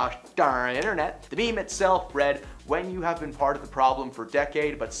the gosh darn internet. The meme itself read, "When you have been part of the problem for a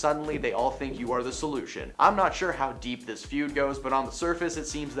decade, but suddenly they all think you are the solution." I'm not sure how deep this feud goes, but on the surface it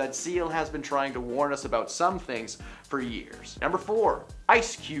seems that Seal has been trying to warn us about some things for years. Number 4.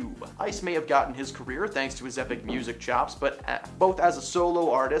 Ice Cube. Ice may have gotten his career thanks to his epic music chops, but both as a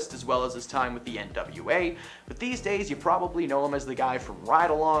solo artist as well as his time with the NWA, but these days you probably know him as the guy from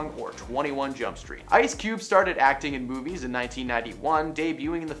Ride Along or 21 Jump Street. Ice Cube started acting in movies in 1991,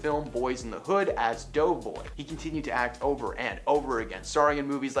 debuting in the film Boys in the Hood as Doughboy. He continued to act over and over again, starring in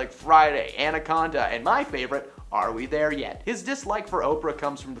movies like Friday, Anaconda, and my favorite, Are We There Yet? His dislike for Oprah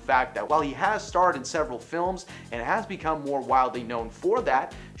comes from the fact that while he has starred in several films and has become more widely known for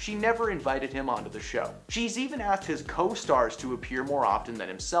that, she never invited him onto the show. She's even asked his co-stars to appear more often than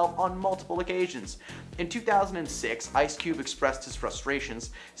himself on multiple occasions. In 2006, Ice Cube expressed his frustrations,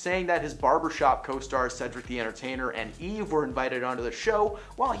 saying that his barbershop co-stars Cedric the Entertainer and Eve were invited onto the show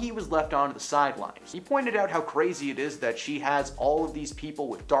while he was left onto the sidelines. He pointed out how crazy it is that she has all of these people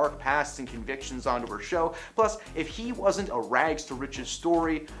with dark pasts and convictions onto her show, plus if he wasn't a rags to riches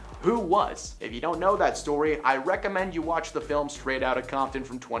story, who was? If you don't know that story, I recommend you watch the film Straight Outta Compton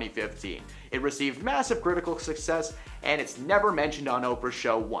from 2015. It received massive critical success, and it's never mentioned on Oprah's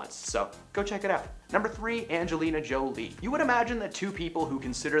show once, so go check it out. Number 3, Angelina Jolie. You would imagine that two people who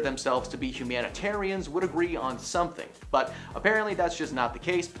consider themselves to be humanitarians would agree on something, but apparently that's just not the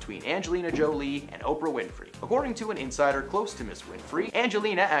case between Angelina Jolie and Oprah Winfrey. According to an insider close to Miss Winfrey,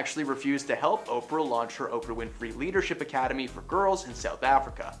 Angelina actually refused to help Oprah launch her Oprah Winfrey Leadership Academy for Girls in South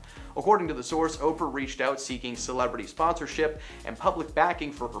Africa. According to the source, Oprah reached out seeking celebrity sponsorship and public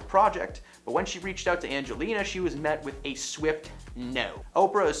backing for her project, but when she reached out to Angelina, she was met with a swift no.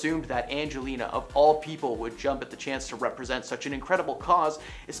 Oprah assumed that Angelina, of all people, would jump at the chance to represent such an incredible cause,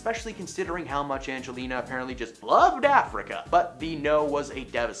 especially considering how much Angelina apparently just loved Africa. But the no was a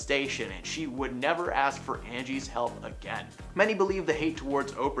devastation, and she would never ask for Angie's help again. Many believe the hate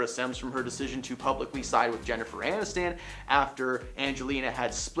towards Oprah stems from her decision to publicly side with Jennifer Aniston after Angelina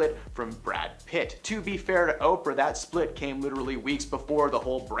had split from Brad Pitt. To be fair to Oprah, that split came literally weeks before the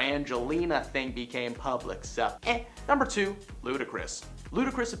whole Brangelina thing became public, so Number 2, Ludacris.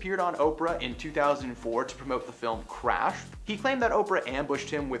 Ludacris appeared on Oprah in 2004 to promote the film Crash. He claimed that Oprah ambushed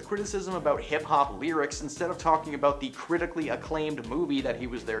him with criticism about hip-hop lyrics instead of talking about the critically acclaimed movie that he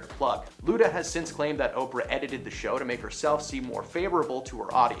was there to plug. Luda has since claimed that Oprah edited the show to make herself seem more favorable to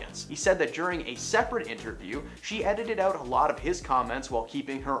her audience. He said that during a separate interview, she edited out a lot of his comments while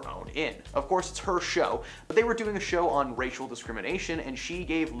keeping her own in. Of course, it's her show, but they were doing a show on racial discrimination, and she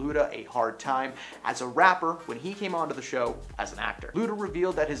gave Luda a hard time as a rapper when he came onto the show as an actor. Luda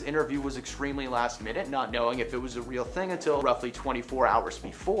revealed that his interview was extremely last minute, not knowing if it was a real thing until roughly 24 hours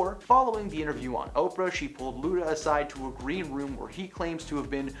before. Following the interview on Oprah, she pulled Luda aside to a green room where he claims to have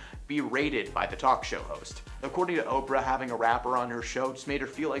been berated by the talk show host. According to Oprah, having a rapper on her show just made her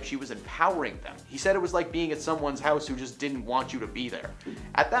feel like she was empowering them. He said it was like being at someone's house who just didn't want you to be there.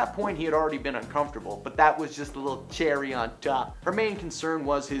 At that point, he had already been uncomfortable, but that was just a little cherry on top. Her main concern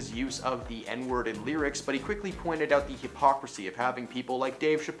was his use of the N-word in lyrics, but he quickly pointed out the hypocrisy of having people like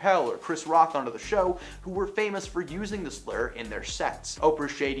Dave Chappelle or Chris Rock onto the show who were famous for using the slur in their sets.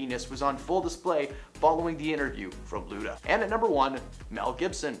 Oprah's shadiness was on full display following the interview from Luda. And at number 1, Mel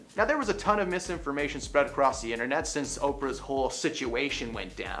Gibson. Now, there was a ton of misinformation spread across the internet since Oprah's whole situation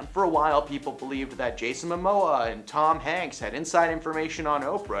went down. For a while, people believed that Jason Momoa and Tom Hanks had inside information on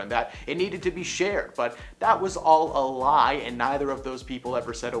Oprah and that it needed to be shared, but that was all a lie, and neither of those people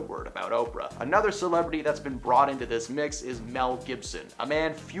ever said a word about Oprah. Another celebrity that's been brought into this mix is Mel Gibson, a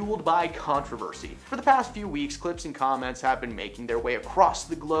man fueled by controversy. For the past few weeks, clips and comments have been making their way across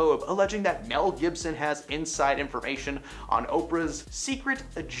the globe, alleging that Mel Gibson has inside information on Oprah's secret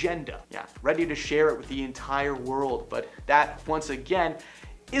agenda. Yeah, ready to share it with the entire world, but that, once again,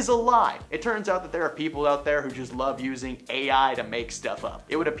 is a lie. It turns out that there are people out there who just love using AI to make stuff up.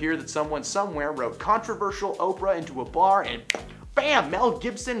 It would appear that someone somewhere wrote controversial Oprah into a bar and bam, Mel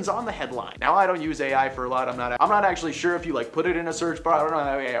Gibson's on the headline. Now, I don't use AI for a lot. I'm not actually sure if you like put it in a search bar. I don't know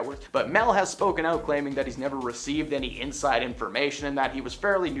how AI works. But Mel has spoken out claiming that he's never received any inside information and that he was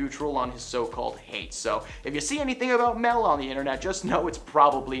fairly neutral on his so-called hate. So if you see anything about Mel on the internet, just know it's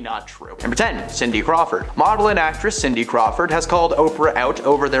probably not true. Number 10, Cindy Crawford. Model and actress Cindy Crawford has called Oprah out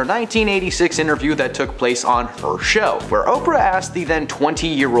over their 1986 interview that took place on her show, where Oprah asked the then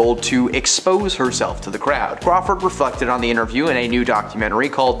 20-year-old to expose herself to the crowd. Crawford reflected on the interview in a new documentary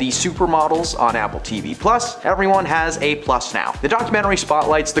called The Supermodels on Apple TV+. Everyone has a plus now. The documentary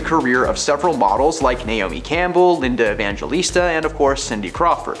spotlights the career of several models like Naomi Campbell, Linda Evangelista, and of course Cindy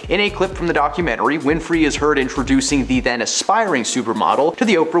Crawford. In a clip from the documentary, Winfrey is heard introducing the then aspiring supermodel to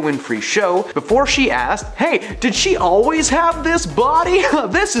the Oprah Winfrey Show before she asked, "Hey, did she always have this body?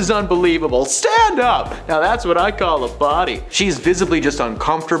 This is unbelievable. Stand up." Now that's what I call a body. She's visibly just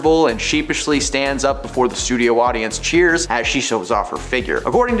uncomfortable and sheepishly stands up before the studio audience cheers as she shows off her figure.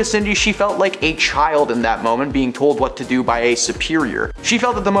 According to Cindy, she felt like a child in that moment being told what to do by a superior. She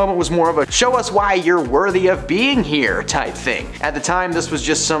felt that the moment was more of a "show us why you're worthy of being here" type thing. At the time, this was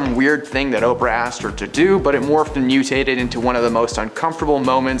just some weird thing that Oprah asked her to do, but it morphed and mutated into one of the most uncomfortable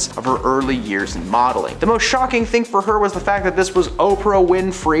moments of her early years in modeling. The most shocking thing for her was the fact that this was Oprah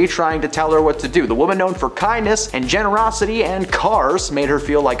Winfrey trying to tell her what to do. The woman known for kindness and generosity and cars made her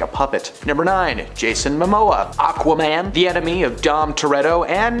feel like a puppet. Number 9, Jason Momoa. Aquaman, the enemy of Dom Toretto,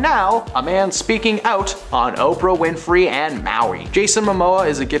 and now a man speaking out on Oprah Winfrey and Maui. Jason Momoa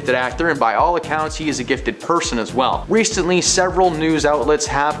is a gifted actor, and by all accounts he is a gifted person as well. Recently, several news outlets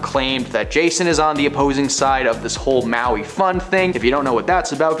have claimed that Jason is on the opposing side of this whole Maui fun thing. If you don't know what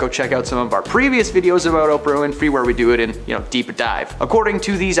that's about, go check out some of our previous videos about Oprah Winfrey where we do it in, deeper dive. According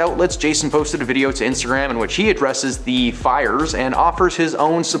to these outlets, Jason posted a video to Instagram in which he addresses the fires and offers his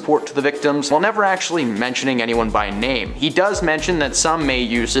own support to the victims while never actually mentioning anyone by name. He does mention that some may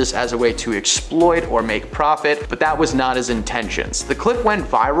use this as a way to exploit or make profit, but that was not his intentions. The clip went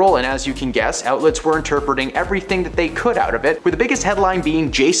viral, and as you can guess, outlets were interpreting everything that they could out of it, with the biggest headline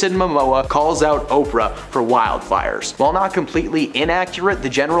being "Jason Momoa calls out Oprah for wildfires." While not completely inaccurate, the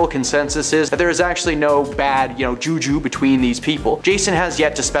general consensus is that there is actually no bad, juju between these people. Jason has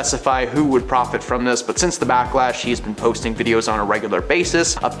yet to specify who would profit from this, but since the backlash, he's been posting videos on a regular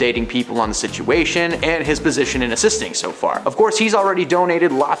basis, updating people on the situation and his position in assisting so far. Of course, he's already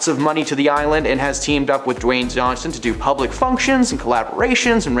donated lots of money to the island and has teamed up with Dwayne Johnson to do public functions and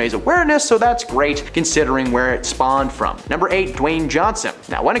collaborations and raise awareness, so that's great considering where it spawned from. Number 8, Dwayne Johnson.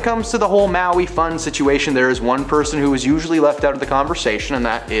 Now, when it comes to the whole Maui fun situation, there is one person who is usually left out of the conversation, and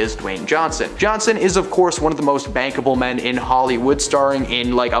that is Dwayne Johnson. Johnson is, of course, one of the most bankable men in Hollywood, starring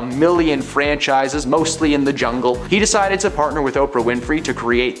in like a million franchises, mostly in the jungle. He decided to partner with Oprah Winfrey to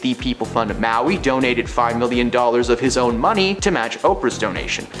create the People Fund of Maui, donated $5 million of his own money to match Oprah's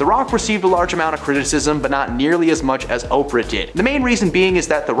donation. The Rock received a large amount of criticism, but not nearly as much as Oprah did. The main reason being is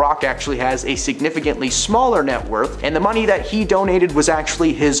that The Rock actually has a significantly smaller net worth, and the money that he donated was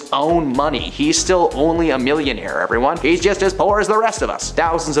actually his own money. He's still only a millionaire, everyone. He's just as poor as the rest of us.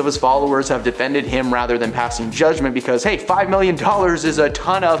 Thousands of his followers have defended him rather than passing judgment because, hey, $5 million is a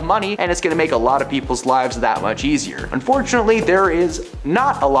ton of money, and it's gonna make a lot of people's lives that much easier. Unfortunately, there is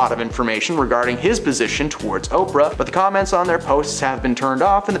not a lot of information regarding his position towards Oprah, but the comments on their posts have been turned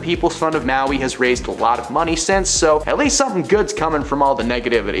off, and the People's Fund of Maui has raised a lot of money since, so at least something good's coming from all the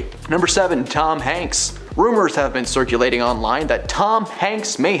negativity. Number 7, Tom Hanks. Rumors have been circulating online that Tom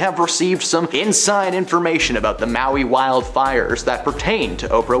Hanks may have received some inside information about the Maui wildfires that pertain to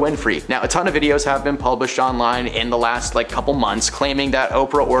Oprah Winfrey. Now, a ton of videos have been published online in the last couple months claiming that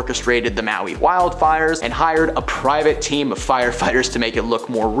Oprah orchestrated the Maui wildfires and hired a private team of firefighters to make it look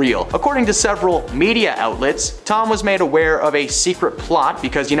more real. According to several media outlets, Tom was made aware of a secret plot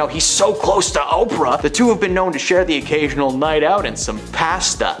because, he's so close to Oprah. The two have been known to share the occasional night out and some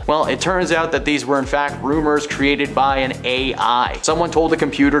pasta. Well, it turns out that these were in fact rumors created by an AI. Someone told a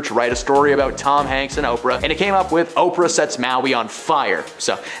computer to write a story about Tom Hanks and Oprah, and it came up with Oprah sets Maui on fire.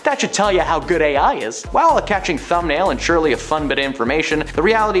 So that should tell you how good AI is. While a catching thumbnail and surely a fun bit of information, the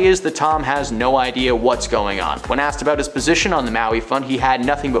reality is that Tom has no idea what's going on. When asked about his position on the Maui Fund, he had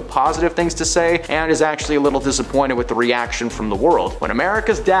nothing but positive things to say and is actually a little disappointed with the reaction from the world. When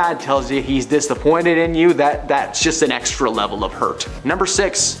America's dad tells you he's disappointed in you, that's just an extra level of hurt. Number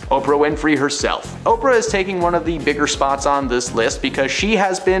 6, Oprah Winfrey herself. Oprah is taking one of the bigger spots on this list because she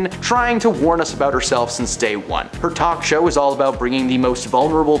has been trying to warn us about herself since day one. Her talk show is all about bringing the most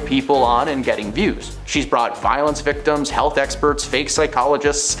vulnerable people on and getting views. She's brought violence victims, health experts, fake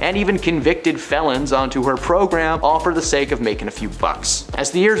psychologists, and even convicted felons onto her program, all for the sake of making a few bucks.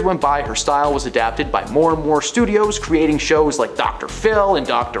 As the years went by, her style was adapted by more and more studios, creating shows like Dr. Phil and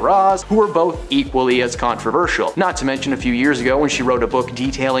Dr. Oz, who were both equally as controversial. Not to mention a few years ago when she wrote a book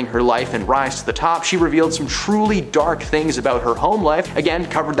detailing her life and rise to the top, she revealed some truly dark things about her home life. Again,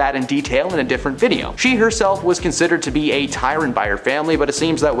 covered that in detail in a different video. She herself was considered to be a tyrant by her family, but it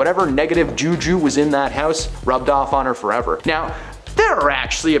seems that whatever negative juju was in that house rubbed off on her forever. Now, there are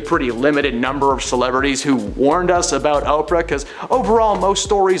actually a pretty limited number of celebrities who warned us about Oprah, because overall most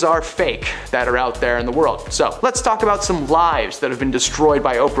stories are fake that are out there in the world. So let's talk about some lives that have been destroyed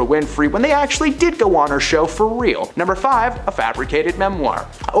by Oprah Winfrey when they actually did go on her show for real. Number 5, a fabricated memoir.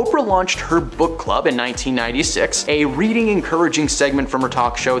 Oprah launched her book club in 1996, a reading encouraging segment from her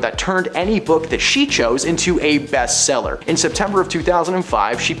talk show that turned any book that she chose into a bestseller. In September of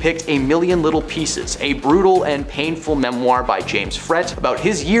 2005, she picked A Million Little Pieces, a brutal and painful memoir by James Fret about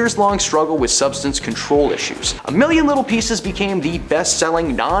his years-long struggle with substance control issues. A Million Little Pieces became the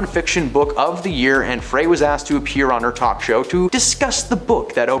best-selling non-fiction book of the year, and Frey was asked to appear on her talk show to discuss the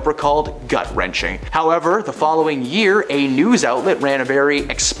book that Oprah called gut-wrenching. However, the following year, a news outlet ran a very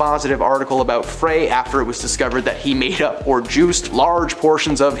expositive article about Frey after it was discovered that he made up or juiced large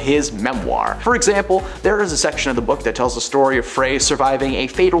portions of his memoir. For example, there is a section of the book that tells the story of Frey surviving a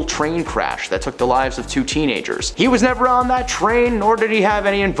fatal train crash that took the lives of 2 teenagers. He was never on that train, nor did he have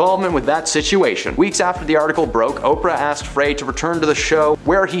any involvement with that situation. Weeks after the article broke, Oprah asked Frey to return to the show,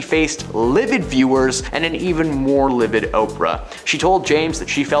 where he faced livid viewers and an even more livid Oprah. She told James that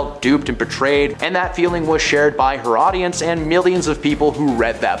she felt duped and betrayed, and that feeling was shared by her audience and millions of people who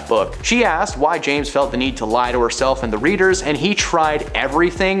read that book. She asked why James felt the need to lie to herself and the readers, and he tried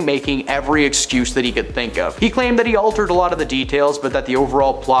everything, making every excuse that he could think of. He claimed that he altered a lot of the details, but that the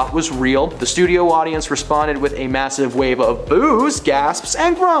overall plot was real. The studio audience responded with a massive wave of boos, gasps,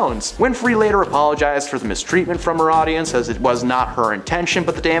 and groans. Winfrey later apologized for the mistreatment from her audience, as it was not her intention,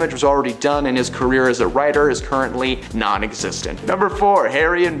 but the damage was already done and his career as a writer is currently non-existent. Number 4,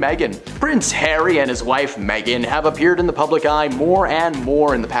 Harry and Meghan. Prince Harry and his wife Meghan have appeared in the public eye more and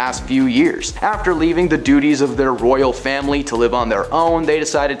more in the past few years. After leaving the duties of their royal family to live on their own, they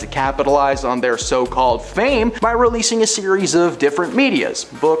decided to capitalize on their so-called fame by releasing a series of different medias,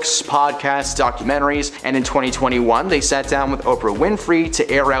 books, podcasts, documentaries, and in 2021 they sat down with Oprah Winfrey to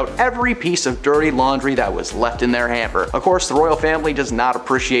air out every piece of dirty laundry that was left in their hamper. Of course, the royal family does not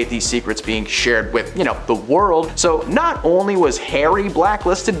appreciate these secrets being shared with, the world, so not only was Harry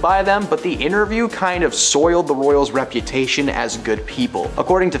blacklisted by them, but the interview kind of soiled the royals' reputation as good people.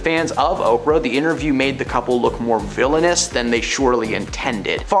 According to fans of Oprah, the interview made the couple look more villainous than they surely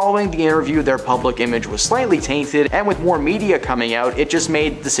intended. Following the interview, their public image was slightly tainted, and with more media coming out, it just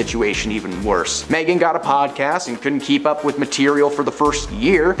made the situation even worse. Meghan got a podcast and couldn't keep up with material for the first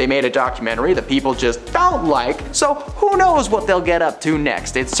year. They made a documentary that people just don't like, so who knows what they'll get up to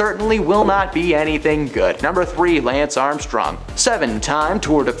next. It certainly will not be anything good. Number 3, Lance Armstrong. 7-time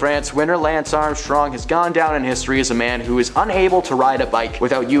Tour de France winner Lance Armstrong has gone down in history as a man who is unable to ride a bike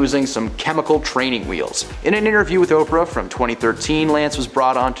without using some chemical training wheels. In an interview with Oprah from 2013, Lance was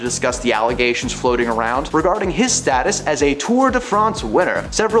brought on to discuss the allegations floating around regarding his status as a Tour de France winner.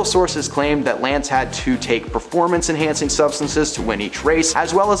 Several sources claimed that Lance had to take performance-enhancing substances to win each race,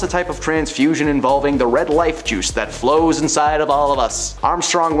 as well as a type of transfusion involving the red life juice that flows inside of all of us.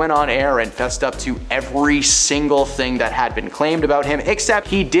 Armstrong went on air and fessed up to every single thing that had been claimed about him, except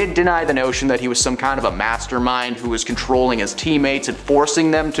he did deny the notion that he was some kind of a mastermind who was controlling his teammates and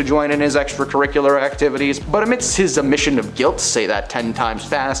forcing them to join in his extracurricular activities. But amidst his admission of guilt, to say that 10 times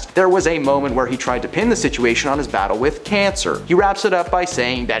fast, there was a moment where he tried to pin the situation on his battle with cancer. He wraps it up by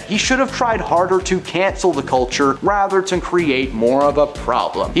saying that he should have tried harder to cancel the culture rather than create more of a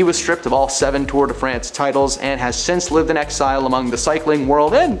problem. He was stripped of all 7 Tour de France titles and has since lived in exile among the cycling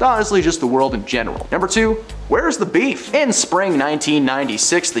world and honestly just the world in general. Number 2, where's the beef? In spring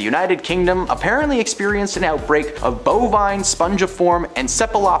 1996, the United Kingdom apparently experienced an outbreak of bovine spongiform form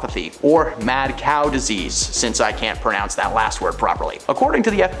encephalopathy, or mad cow disease, since I can't pronounce that last word properly. According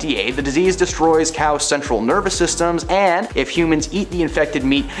to the FDA, the disease destroys cows' central nervous systems, and if humans eat the infected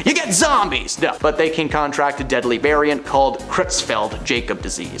meat, you get zombies! No, but they can contract a deadly variant called Creutzfeldt-Jakob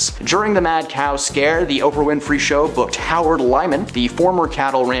disease. During the mad cow scare, the Oprah Winfrey Show booked Howard Lyman. The former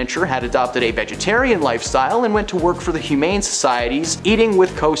cattle rancher had adopted a vegetarian lifestyle and went to work for the Humane Society's Eating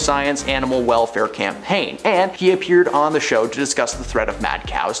with Co-Science Animal Welfare campaign, and he appeared on the show to discuss the threat of mad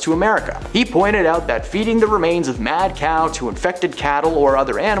cows to America. He pointed out that feeding the remains of mad cow to infected cattle or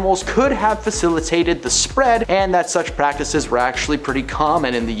other animals could have facilitated the spread, and that such practices were actually pretty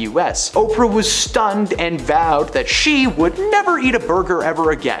common in the US. Oprah was stunned and vowed that she would never eat a burger ever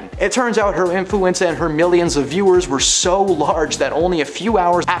again. It turns out her influence and her millions of viewers were so large that only a few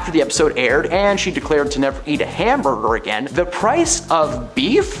hours after the episode aired and she declared to never eat a hamburger again, the price of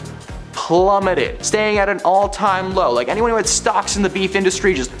beef plummeted, staying at an all-time low. Like, anyone who had stocks in the beef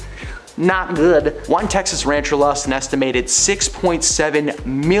industry just not good. One Texas rancher lost an estimated $6.7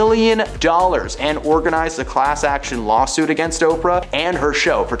 million and organized a class action lawsuit against Oprah and her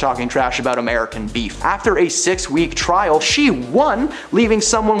show for talking trash about American beef. After a 6-week trial, she won, leaving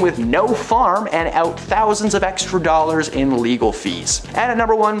someone with no farm and out thousands of extra dollars in legal fees. And at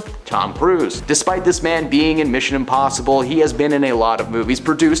number 1, Tom Cruise. Despite this man being in Mission Impossible, he has been in a lot of movies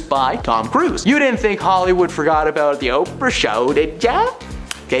produced by Tom Cruise. You didn't think Hollywood forgot about the Oprah Show, did ya?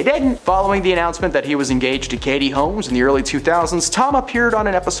 They didn't. Following the announcement that he was engaged to Katie Holmes in the early 2000s, Tom appeared on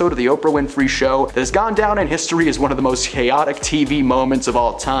an episode of the Oprah Winfrey Show that has gone down in history as one of the most chaotic TV moments of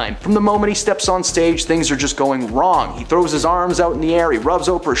all time. From the moment he steps on stage, things are just going wrong. He throws his arms out in the air, he rubs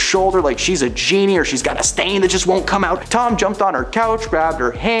Oprah's shoulder like she's a genie or she's got a stain that just won't come out. Tom jumped on her couch, grabbed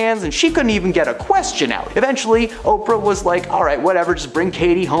her hands, and she couldn't even get a question out. Eventually, Oprah was like, alright, whatever, just bring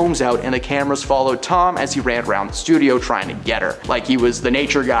Katie Holmes out, and the cameras followed Tom as he ran around the studio trying to get her. Like he was the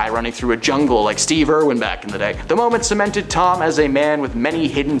nature guy running through a jungle like Steve Irwin back in the day. The moment cemented Tom as a man with many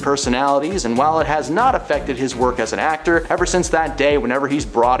hidden personalities, and while it has not affected his work as an actor, ever since that day, whenever he's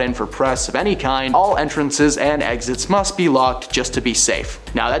brought in for press of any kind, all entrances and exits must be locked just to be safe.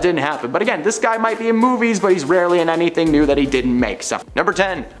 Now that didn't happen, but again, this guy might be in movies, but he's rarely in anything new that he didn't make. So, number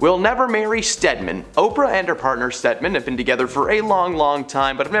 10, will never marry Stedman. Oprah and her partner Stedman have been together for a long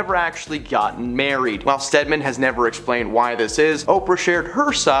time, but have never actually gotten married. While Stedman has never explained why this is, Oprah shared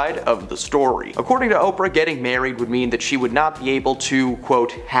her side of the story. According to Oprah, getting married would mean that she would not be able to,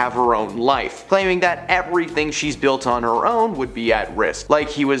 quote, have her own life, claiming that everything she's built on her own would be at risk, like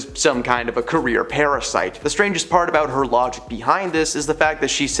he was some kind of a career parasite. The strangest part about her logic behind this is the fact that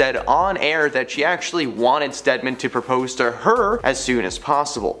she said on air that she actually wanted Stedman to propose to her as soon as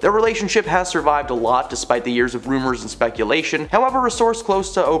possible. Their relationship has survived a lot despite the years of rumors and speculation. However, a source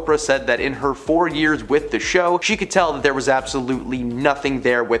close to Oprah said that in her 4 years with the show, she could tell that there was absolutely nothing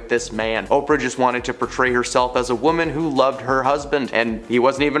there with this man. Oprah just wanted to portray herself as a woman who loved her husband, and he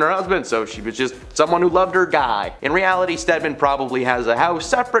wasn't even her husband, so she was just someone who loved her guy. In reality, Stedman probably has a house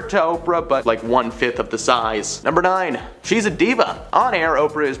separate to Oprah, but like 1/5 of the size. Number 9, she's a diva. On air,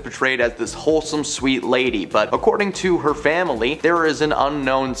 Oprah is portrayed as this wholesome, sweet lady, but according to her family, there is an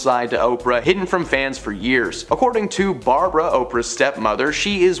unknown side to Oprah hidden from fans for years. According to Barbara, Oprah's stepmother,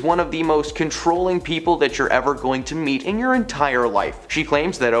 she is one of the most controlling people that you're ever going to meet in your entire life. She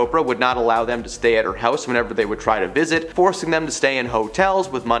claims that Oprah would not allow them to stay at her house whenever they would try to visit, forcing them to stay in hotels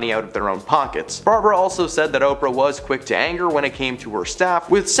with money out of their own pockets. Barbara also said that Oprah was quick to anger when it came to her staff,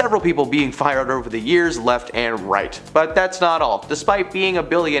 with several people being fired over the years left and right. But that's not all. Despite being a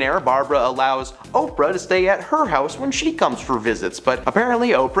billionaire, Barbara allows Oprah to stay at her house when she comes for visits, but apparently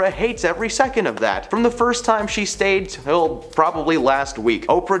Oprah hates every second of that. From the first time she stayed till probably last week,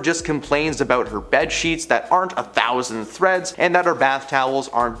 Oprah just complains about her bed sheets that aren't 1,000 threads and that her bath towels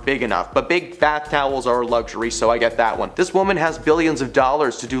aren't big enough. But big bath towels are a luxury, so I get that one. This woman has billions of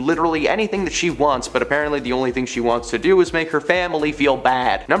dollars to do literally anything that she wants, but apparently the only thing she wants to do is make her family feel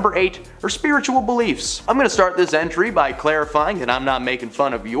bad. Number 8, her spiritual beliefs. I'm gonna start this entry by clarifying that I'm not making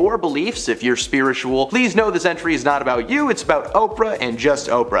fun of your beliefs. If you're spiritual, please know this entry is not about you, it's about Oprah and just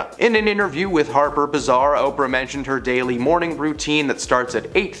Oprah. In an interview with Harper Bazaar, Oprah mentioned her daily morning routine that starts at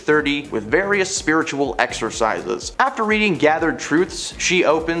 8:30 with various spiritual exercises. After reading Gathered Truths, news, she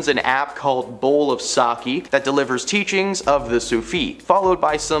opens an app called Bowl of Sake that delivers teachings of the Sufi, followed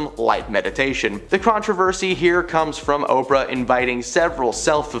by some light meditation. The controversy here comes from Oprah inviting several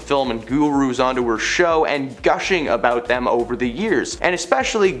self-fulfillment gurus onto her show and gushing about them over the years, and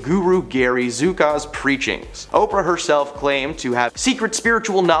especially Guru Gary Zuka's preachings. Oprah herself claimed to have secret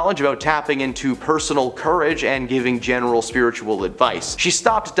spiritual knowledge about tapping into personal courage and giving general spiritual advice. She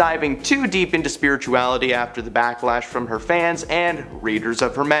stopped diving too deep into spirituality after the backlash from her fans and readers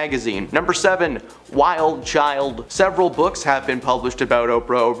of her magazine. Number 7. Wild Child. Several books have been published about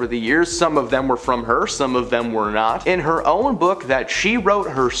Oprah over the years. Some of them were from her, some of them were not. In her own book that she wrote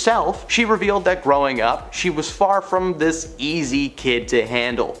herself, she revealed that growing up, she was far from this easy kid to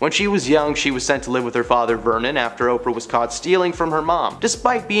handle. When she was young, she was sent to live with her father Vernon after Oprah was caught stealing from her mom.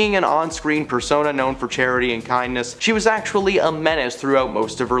 Despite being an on-screen persona known for charity and kindness, she was actually a menace throughout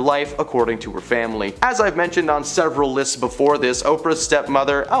most of her life, according to her family. As I've mentioned on several lists before this, Oprah's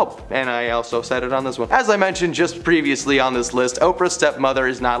stepmother, and I also said it on this one. As I mentioned just previously on this list, Oprah's stepmother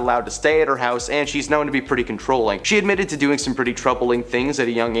is not allowed to stay at her house, and she's known to be pretty controlling. She admitted to doing some pretty troubling things at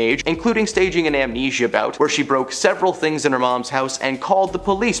a young age, including staging an amnesia bout where she broke several things in her mom's house and called the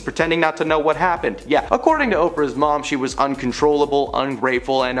police, pretending not to know what happened. Yeah, according to Oprah's mom, she was uncontrollable,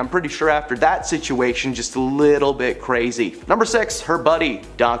 ungrateful, and I'm pretty sure after that situation, just a little bit crazy. Number 6, her buddy,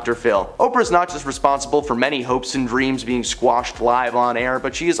 Dr. Phil. Oprah's not just responsible for many hopes and dreams being squashed live on air,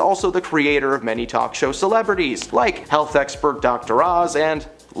 but she is also the creator of many talk show celebrities, like health expert Dr. Oz and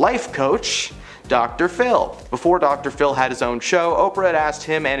life coach Dr. Phil. Before Dr. Phil had his own show, Oprah had asked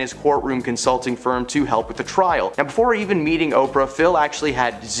him and his courtroom consulting firm to help with the trial. Now, before even meeting Oprah, Phil actually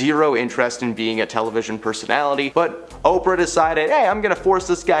had zero interest in being a television personality, but Oprah decided, hey, I'm gonna force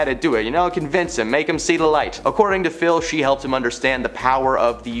this guy to do it, convince him, make him see the light. According to Phil, she helped him understand the power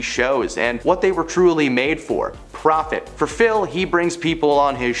of these shows and what they were truly made for. Profit. For Phil, he brings people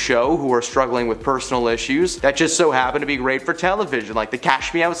on his show who are struggling with personal issues that just so happen to be great for television, like the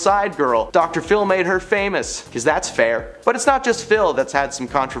Cash Me Outside girl. Dr. Phil made her famous, because that's fair. But it's not just Phil that's had some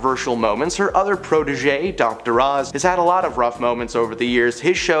controversial moments. Her other protege, Dr. Oz, has had a lot of rough moments over the years.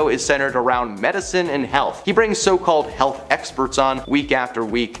 His show is centered around medicine and health. He brings so-called health experts on week after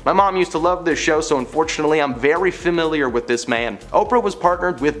week. My mom used to love this show, so unfortunately I'm very familiar with this man. Oprah was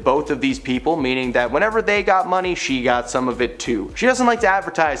partnered with both of these people, meaning that whenever they got money, she got some of it too. She doesn't like to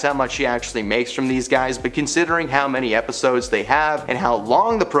advertise how much she actually makes from these guys, but considering how many episodes they have and how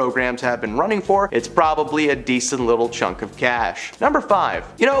long the programs have been running for, it's probably a decent little chunk of cash. Number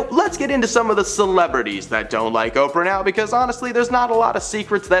 5. Let's get into some of the celebrities that don't like Oprah now, because honestly there's not a lot of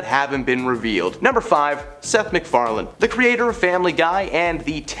secrets that haven't been revealed. Number 5. Seth MacFarlane. The creator of Family Guy and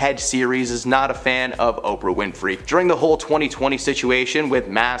the TED series is not a fan of Oprah Winfrey. During the whole 2020 situation with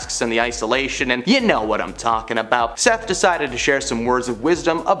masks and the isolation, and you know what I'm talking about, Seth decided to share some words of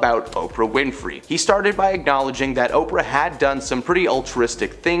wisdom about Oprah Winfrey. He started by acknowledging that Oprah had done some pretty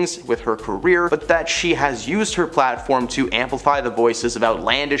altruistic things with her career, but that she has used her platform to amplify the voices of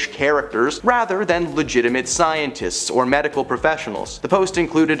outlandish characters rather than legitimate scientists or medical professionals. The post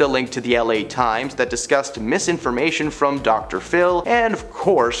included a link to the LA Times that discussed misinformation from Dr. Phil and of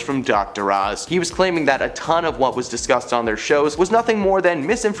course from Dr. Oz. He was claiming that a ton of what was discussed on their shows was nothing more than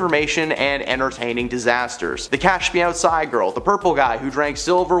misinformation and entertaining disasters. The Cash Me Outside girl, the purple guy who drank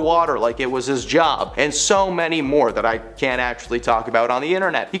silver water like it was his job, and so many more that I can't actually talk about on the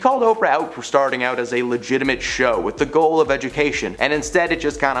internet. He called Oprah out for starting out as a legitimate show with the goal of education, and instead it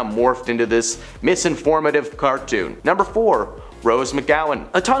just kind of morphed into this misinformative cartoon. Number 4. Rose McGowan.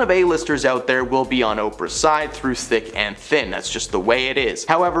 A ton of A-listers out there will be on Oprah's side through thick and thin, that's just the way it is.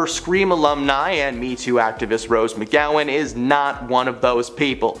 However, Scream alumni and Me Too activist Rose McGowan is not one of those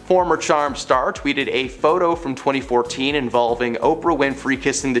people. Former Charmed star tweeted a photo from 2014 involving Oprah Winfrey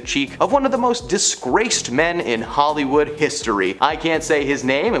kissing the cheek of one of the most disgraced men in Hollywood history. I can't say his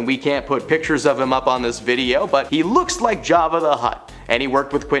name and we can't put pictures of him up on this video, but he looks like Jabba the Hutt. And he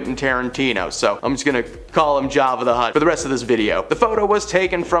worked with Quentin Tarantino, so I'm just gonna call him Jabba the Hutt for the rest of this video. The photo was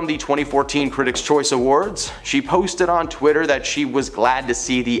taken from the 2014 Critics' Choice Awards. She posted on Twitter that she was glad to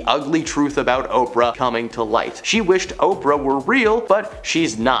see the ugly truth about Oprah coming to light. She wished Oprah were real, but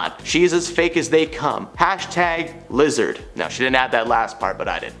she's not. She's as fake as they come. Hashtag lizard. No, she didn't add that last part, but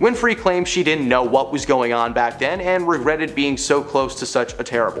I did. Winfrey claims she didn't know what was going on back then and regretted being so close to such a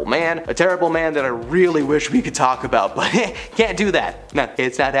terrible man. A terrible man that I really wish we could talk about, but can't do that. No,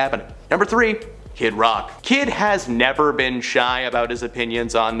 it's not happening. Number 3. Kid Rock. Kid has never been shy about his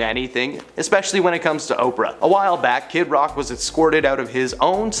opinions on anything, especially when it comes to Oprah. A while back, Kid Rock was escorted out of his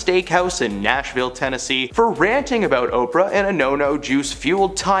own steakhouse in Nashville, Tennessee for ranting about Oprah in a no-no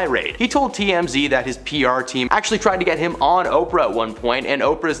juice-fueled tirade. He told TMZ that his PR team actually tried to get him on Oprah at one point, and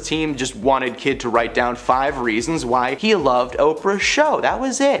Oprah's team just wanted Kid to write down 5 reasons why he loved Oprah's show. That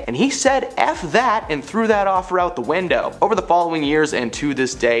was it. And he said F that and threw that offer out the window. Over the following years and to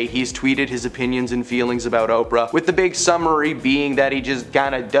this day, he's tweeted his opinions and feelings about Oprah, with the big summary being that he just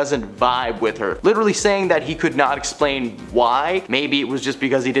kinda doesn't vibe with her. Literally saying that he could not explain why. Maybe it was just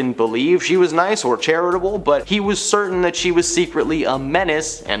because he didn't believe she was nice or charitable, but he was certain that she was secretly a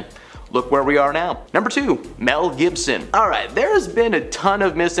menace, and look where we are now. Number 2, Mel Gibson. Alright, there has been a ton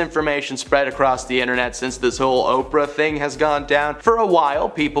of misinformation spread across the internet since this whole Oprah thing has gone down. For a while,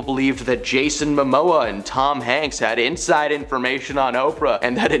 people believed that Jason Momoa and Tom Hanks had inside information on Oprah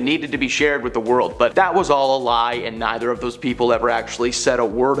and that it needed to be shared with the world, but that was all a lie and neither of those people ever actually said a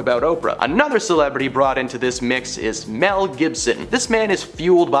word about Oprah. Another celebrity brought into this mix is Mel Gibson. This man is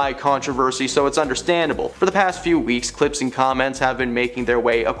fueled by controversy, so it's understandable. For the past few weeks, clips and comments have been making their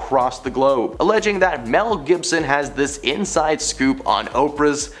way across the globe, alleging that Mel Gibson has this inside scoop on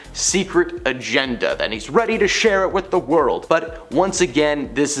Oprah's secret agenda, that he's ready to share it with the world. But once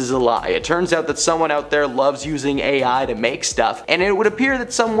again, this is a lie. It turns out that someone out there loves using AI to make stuff, and it would appear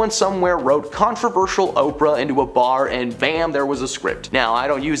that someone somewhere wrote controversial Oprah into a bar and bam, there was a script. Now, I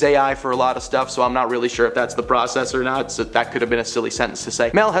don't use AI for a lot of stuff, so I'm not really sure if that's the process or not, so that could have been a silly sentence to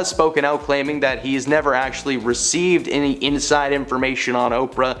say. Mel has spoken out claiming that he's never actually received any inside information on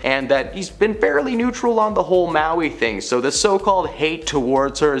Oprah, and that he's been fairly neutral on the whole Maui thing, so the so-called hate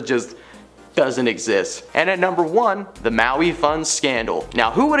towards her just doesn't exist. And at number 1, the Maui Funds scandal.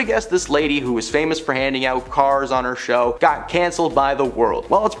 Now, who would have guessed this lady, who was famous for handing out cars on her show, got cancelled by the world?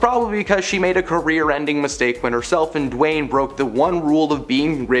 Well, it's probably because she made a career-ending mistake when herself and Dwayne broke the one rule of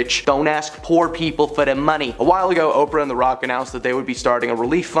being rich: don't ask poor people for their money. A while ago, Oprah and The Rock announced that they would be starting a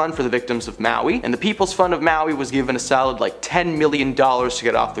relief fund for the victims of Maui, and the People's Fund of Maui was given a solid like $10 million to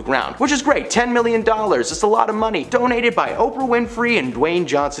get off the ground. Which is great, $10 million, it's a lot of money, donated by Oprah Winfrey and Dwayne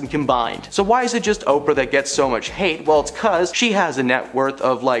Johnson combined. So why is it just Oprah that gets so much hate? Well, it's cause she has a net worth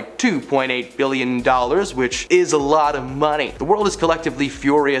of like $2.8 billion, which is a lot of money. The world is collectively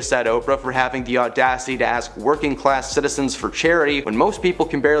furious at Oprah for having the audacity to ask working class citizens for charity when most people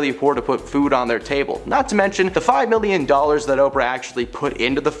can barely afford to put food on their table. Not to mention, the $5 million that Oprah actually put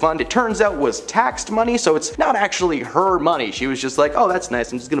into the fund, it turns out was taxed money, so it's not actually her money. She was just like, oh, that's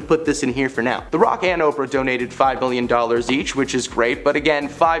nice, I'm just gonna put this in here for now. The Rock and Oprah donated $5 million each, which is great, but again,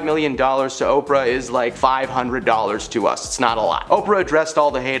 $5 million to Oprah is like $500 to us. It's not a lot. Oprah addressed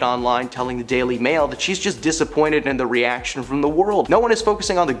all the hate online, telling the Daily Mail that she's just disappointed in the reaction from the world. No one is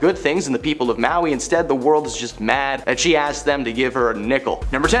focusing on the good things and the people of Maui. Instead, the world is just mad that she asked them to give her a nickel.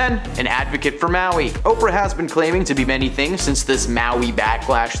 Number 10, an advocate for Maui. Oprah has been claiming to be many things since this Maui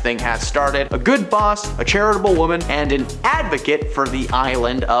backlash thing has started: a good boss, a charitable woman, and an advocate for the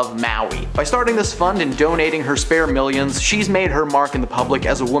island of Maui. By starting this fund and donating her spare millions, she's made her mark in the public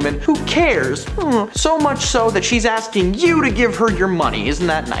as a woman who cares. So much so that she's asking you to give her your money. Isn't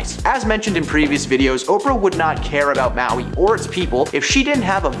that nice? As mentioned in previous videos, Oprah would not care about Maui or its people if she didn't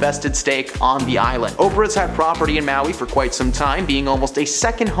have a vested stake on the island. Oprah has had property in Maui for quite some time, being almost a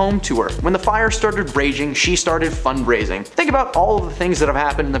second home to her. When the fire started raging, she started fundraising. Think about all of the things that have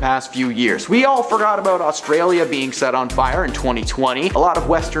happened in the past few years. We all forgot about Australia being set on fire in 2020. A lot of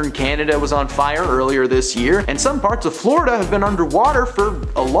Western Canada was on fire earlier this year, and some parts of Florida have been underwater for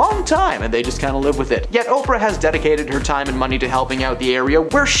a long time, and they just kind of live with it. Yet Oprah has dedicated her time and money to helping out the area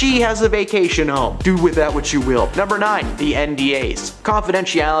where she has a vacation home. Do with that what you will. Number 9, the NDAs.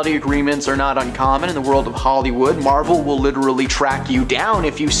 Confidentiality agreements are not uncommon in the world of Hollywood. Marvel will literally track you down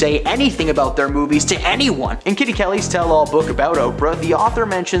if you say anything about their movies to anyone. In Kitty Kelly's tell-all book about Oprah, the author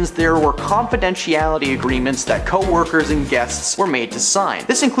mentions there were confidentiality agreements that co-workers and guests were made to sign.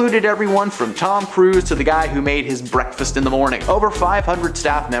 This included everyone from Tom Cruise to the guy who made his breakfast in the morning. Over 500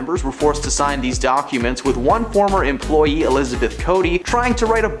 staff members were forced to sign these documents, with one former employee, Elizabeth Cody, trying to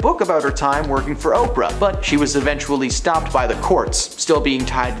write a book about her time working for Oprah, but she was eventually stopped by the courts, still being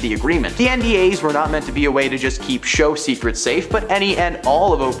tied to the agreement. The NDAs were not meant to be a way to just keep show secrets safe, but any and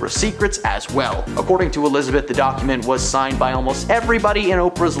all of Oprah's secrets as well. According to Elizabeth, the document was signed by almost everybody in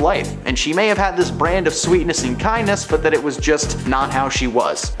Oprah's life, and she may have had this brand of sweetness and kindness, but that it was just not how she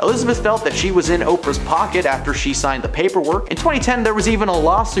was. Elizabeth felt that she was in Oprah's pocket after she signed the paperwork. In 2010, there was even a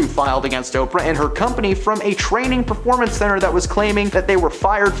lawsuit filed filed against Oprah and her company from a training performance center that was claiming that they were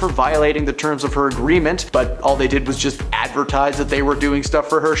fired for violating the terms of her agreement, but all they did was just advertise that they were doing stuff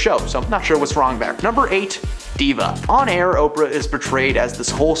for her show, so I'm not sure what's wrong there. Number 8. Diva. On air, Oprah is portrayed as this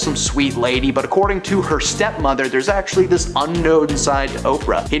wholesome, sweet lady, but according to her stepmother, there's actually this unknown side to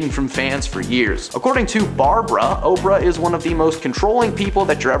Oprah, hidden from fans for years. According to Barbara, Oprah is one of the most controlling people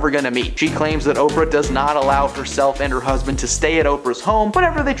that you're ever gonna meet. She claims that Oprah does not allow herself and her husband to stay at Oprah's home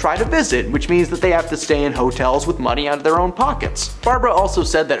whenever they try to visit, which means that they have to stay in hotels with money out of their own pockets. Barbara also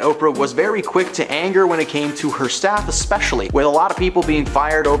said that Oprah was very quick to anger when it came to her staff especially, with a lot of people being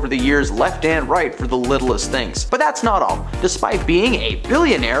fired over the years left and right for the littlest things. But that's not all. Despite being a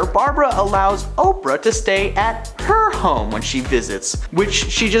billionaire, Barbara allows Oprah to stay at her home when she visits, which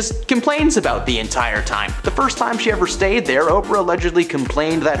she just complains about the entire time. The first time she ever stayed there, Oprah allegedly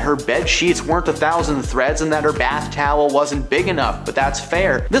complained that her bed sheets weren't 1,000 threads and that her bath towel wasn't big enough, but that's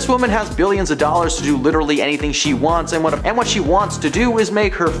fair. This woman has billions of dollars to do literally anything she wants, and what she wants to do is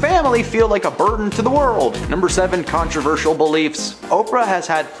make her family feel like a burden to the world. Number 7. Controversial beliefs. Oprah has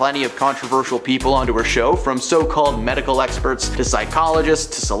had plenty of controversial people onto her show, from so-called medical experts to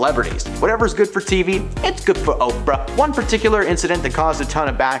psychologists to celebrities. Whatever's good for TV, it's good for Oprah. One particular incident that caused a ton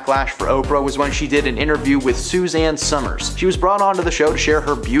of backlash for Oprah was when she did an interview with Suzanne Summers. She was brought onto the show to share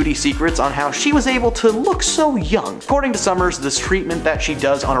her beauty secrets on how she was able to look so young. According to Summers, this treatment that she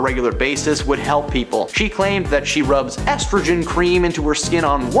does on a regular basis would help people. She claimed that she rubs estrogen cream into her skin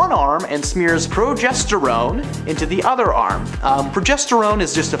on one arm and smears progesterone into the other arm. Progesterone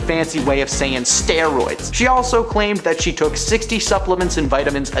is just a fancy way of saying steroids. She also claimed that she took 60 supplements and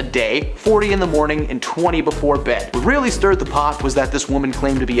vitamins a day, 40 in the morning and 20 before bed. What really stirred the pot was that this woman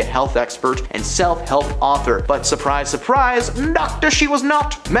claimed to be a health expert and self-help author, but surprise, surprise, doctor, she was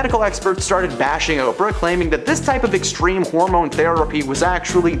not! Medical experts started bashing Oprah, claiming that this type of extreme hormone therapy was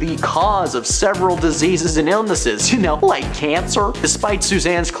actually the cause of several diseases and illnesses, like cancer. Despite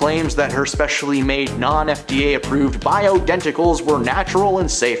Suzanne's claims that her specially made non-FDA approved bioidenticals were natural and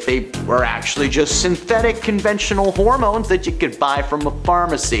safe, they were actually just synthetic conventional hormones that you could buy from a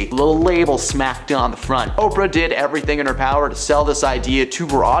pharmacy. A little label smacked on the front. Oprah did everything in her power to sell this idea to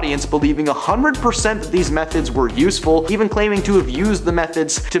her audience, believing 100% that these methods were useful, even claiming to have used the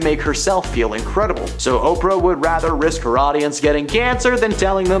methods to make herself feel incredible. So Oprah would rather risk her audience getting cancer than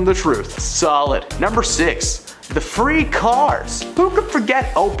telling them the truth. Solid. Number 6. The free cars. Who could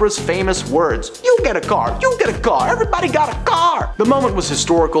forget Oprah's famous words? You get a car, you get a car, everybody got a car! The moment was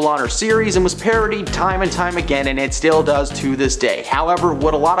historical on her series and was parodied time and time again, and it still does to this day. However,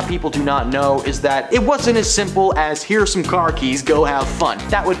 what a lot of people do not know is that it wasn't as simple as here's some car keys, go have fun.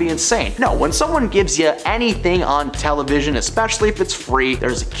 That would be insane. No, when someone gives you anything on television, especially if it's free,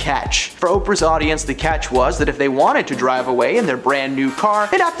 there's a catch. For Oprah's audience, the catch was that if they wanted to drive away in their brand new car,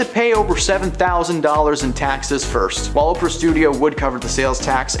 they'd have to pay over $7,000 in taxes first. While Oprah's studio would cover the sales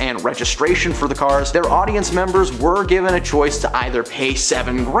tax and registration for the cars, their audience members were given a choice to either pay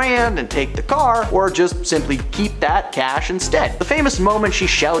 $7 grand and take the car, or just simply keep that cash instead. The famous moment she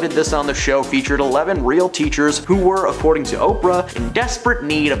shouted this on the show featured 11 real teachers who were, according to Oprah, in desperate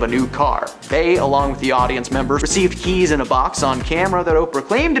need of a new car. They, along with the audience members, received keys in a box on camera that Oprah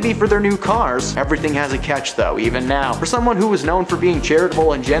claimed to be for their new cars. Everything has a catch though, even now. For someone who was known for being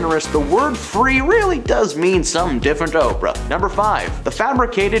charitable and generous, the word free really does mean something different to Oprah. Number 5. The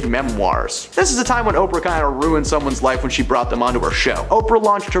fabricated memoirs. This is a time when Oprah kind of ruined someone's life when she brought them onto her show. Oprah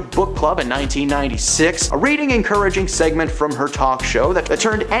launched her book club in 1996, a reading encouraging segment from her talk show that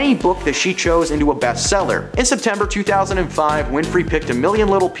turned any book that she chose into a bestseller. In September 2005, Winfrey picked A Million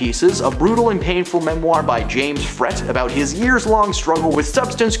Little Pieces, a brutal and painful memoir by James Frett about his years-long struggle with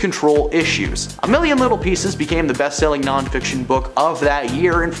substance control issues. A Million Little Pieces became the best-selling nonfiction book of that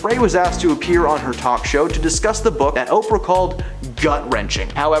year, and Frey was asked to appear on her talk show to discuss the book that Oprah called gut-wrenching.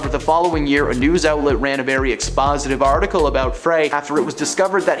 However, the following year, a news outlet ran a very expositive article about Frey after it was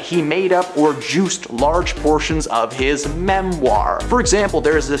discovered that he made up or juiced large portions of his memoir. For example,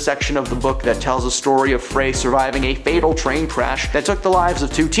 there is a section of the book that tells a story of Frey surviving a fatal train crash that took the lives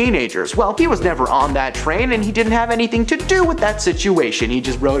of 2 teenagers. Well, he was never on that train and he didn't have anything to do with that situation. He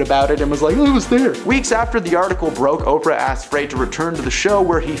just wrote about it and was like, I was there. Weeks after the article broke, Oprah asked Frey to return to the show,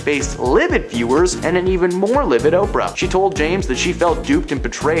 where he faced livid viewers and an even more livid Oprah. She told James that she she felt duped and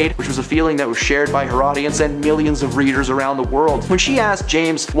betrayed, which was a feeling that was shared by her audience and millions of readers around the world. When she asked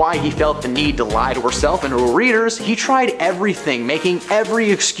James why he felt the need to lie to herself and her readers, he tried everything, making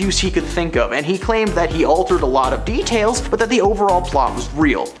every excuse he could think of, and he claimed that he altered a lot of details, but that the overall plot was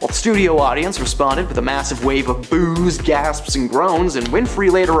real. Well, the studio audience responded with a massive wave of boos, gasps, and groans, and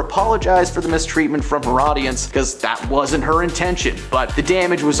Winfrey later apologized for the mistreatment from her audience, because that wasn't her intention. But the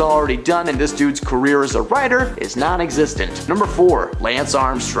damage was already done, and this dude's career as a writer is non-existent. Number 4. Lance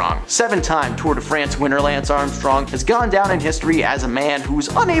Armstrong. 7-time Tour de France winner Lance Armstrong has gone down in history as a man who's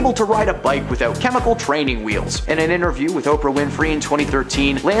unable to ride a bike without chemical training wheels. In an interview with Oprah Winfrey in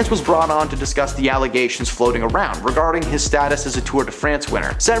 2013, Lance was brought on to discuss the allegations floating around regarding his status as a Tour de France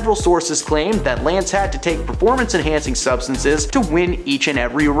winner. Several sources claimed that Lance had to take performance-enhancing substances to win each and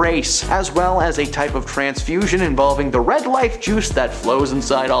every race, as well as a type of transfusion involving the red life juice that flows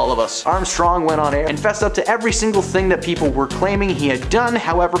inside all of us. Armstrong went on air and fessed up to every single thing that people were claiming he had done.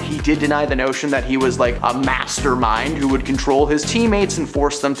 However, he did deny the notion that he was like a mastermind who would control his teammates and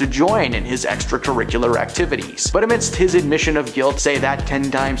force them to join in his extracurricular activities. But amidst his admission of guilt, say that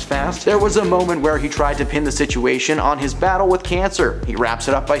 10 times fast, there was a moment where he tried to pin the situation on his battle with cancer. He wraps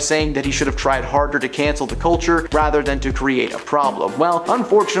it up by saying that he should have tried harder to cancel the culture rather than to create a problem. Well,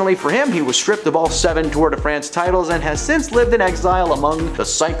 unfortunately for him, he was stripped of all 7 Tour de France titles and has since lived in exile among the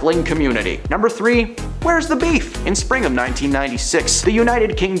cycling community. Number 3. Where's the beef? In spring of 1996, the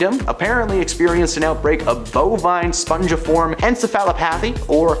United Kingdom apparently experienced an outbreak of bovine spongiform encephalopathy,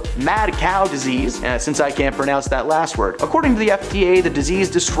 or mad cow disease, since I can't pronounce that last word. According to the FDA, the disease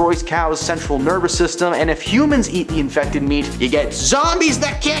destroys cows' central nervous system, and if humans eat the infected meat, you get zombies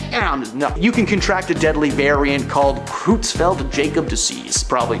that can't No, you can contract a deadly variant called Creutzfeldt-Jakob disease,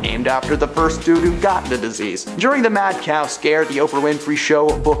 probably named after the first dude who got the disease. During the mad cow scare, the Oprah Winfrey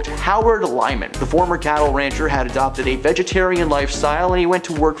Show booked Howard Lyman. The former cattle rancher had adopted a vegetarian lifestyle, and he went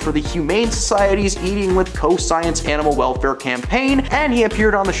to work for the Humane Society's Eating with Co-Science Animal Welfare campaign, and he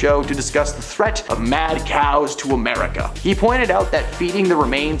appeared on the show to discuss the threat of mad cows to America. He pointed out that feeding the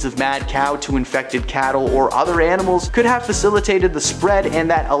remains of mad cow to infected cattle or other animals could have facilitated the spread, and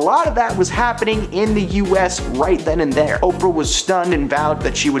that a lot of that was happening in the US right then and there. Oprah was stunned and vowed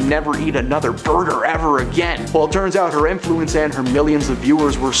that she would never eat another burger ever again. Well, it turns out her influence and her millions of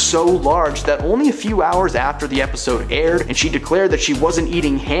viewers were so large that only a few hours after the episode aired and she declared that she wasn't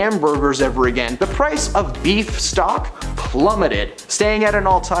eating hamburgers ever again, the price of beef stock plummeted, staying at an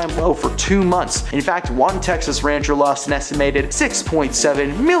all-time low for 2 months. In fact, one Texas rancher lost an estimated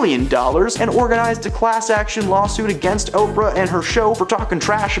 $6.7 million and organized a class action lawsuit against Oprah and her show for talking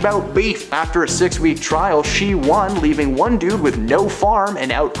trash about beef. After a 6-week trial, she won, leaving one dude with no farm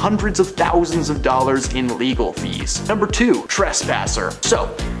and out hundreds of thousands of dollars in legal fees. Number 2. Trespasser.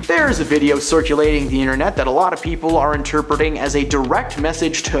 So, there's a video circulating the internet that a lot of people are interpreting as a direct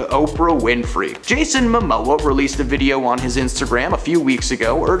message to Oprah Winfrey. Jason Momoa released a video on his Instagram a few weeks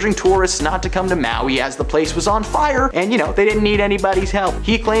ago urging tourists not to come to Maui as the place was on fire and, they didn't need anybody's help.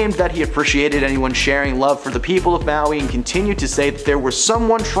 He claimed that he appreciated anyone sharing love for the people of Maui and continued to say that there was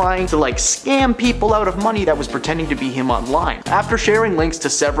someone trying to scam people out of money that was pretending to be him online. After sharing links to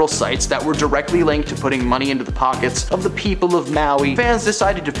several sites that were directly linked to putting money into the pockets of the people of Maui, fans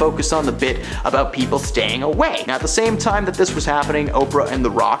decided to focus on the bit about people staying away. Now, at the same time that this was happening, Oprah and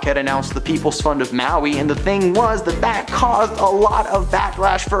The Rock had announced the People's Fund of Maui, and the thing was that caused a lot of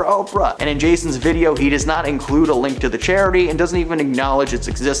backlash for Oprah. And in Jason's video, he does not include a link to the charity and doesn't even acknowledge its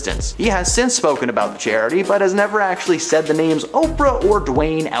existence. He has since spoken about the charity, but has never actually said the names Oprah or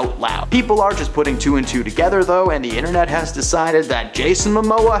Dwayne out loud. People are just putting 2 and 2 together though, and the internet has decided that Jason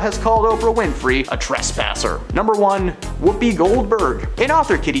Momoa has called Oprah Winfrey a trespasser. Number 1. Whoopi Goldberg. In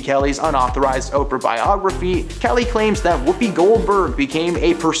author Kitty Kelly's unauthorized Oprah biography, Kelly claims that Whoopi Goldberg became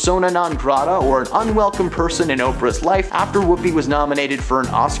a persona non grata, or an unwelcome person in Oprah's life, after Whoopi was nominated for an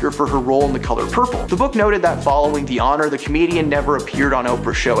Oscar for her role in The Color Purple. The book noted that following the honor, the comedian never appeared on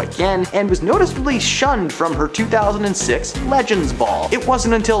Oprah's show again and was noticeably shunned from her 2006 Legends Ball. It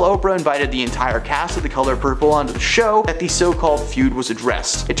wasn't until Oprah invited the entire cast of The Color Purple onto the show that the so-called feud was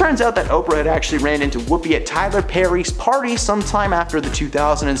addressed. It turns out that Oprah had actually ran into Whoopi at Tyler Perry's party sometime after the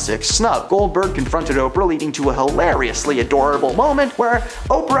 2006 snub. Goldberg confronted Oprah, leading to a hilariously adorable moment where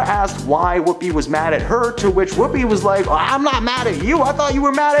Oprah asked why Whoopi was mad at her, to which Whoopi was like, "I'm not mad at you, I thought you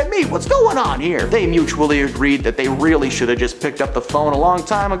were mad at me, what's going on here?" They mutually agreed that they really should have just picked up the phone a long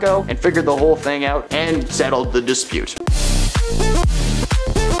time ago and figured the whole thing out and settled the dispute.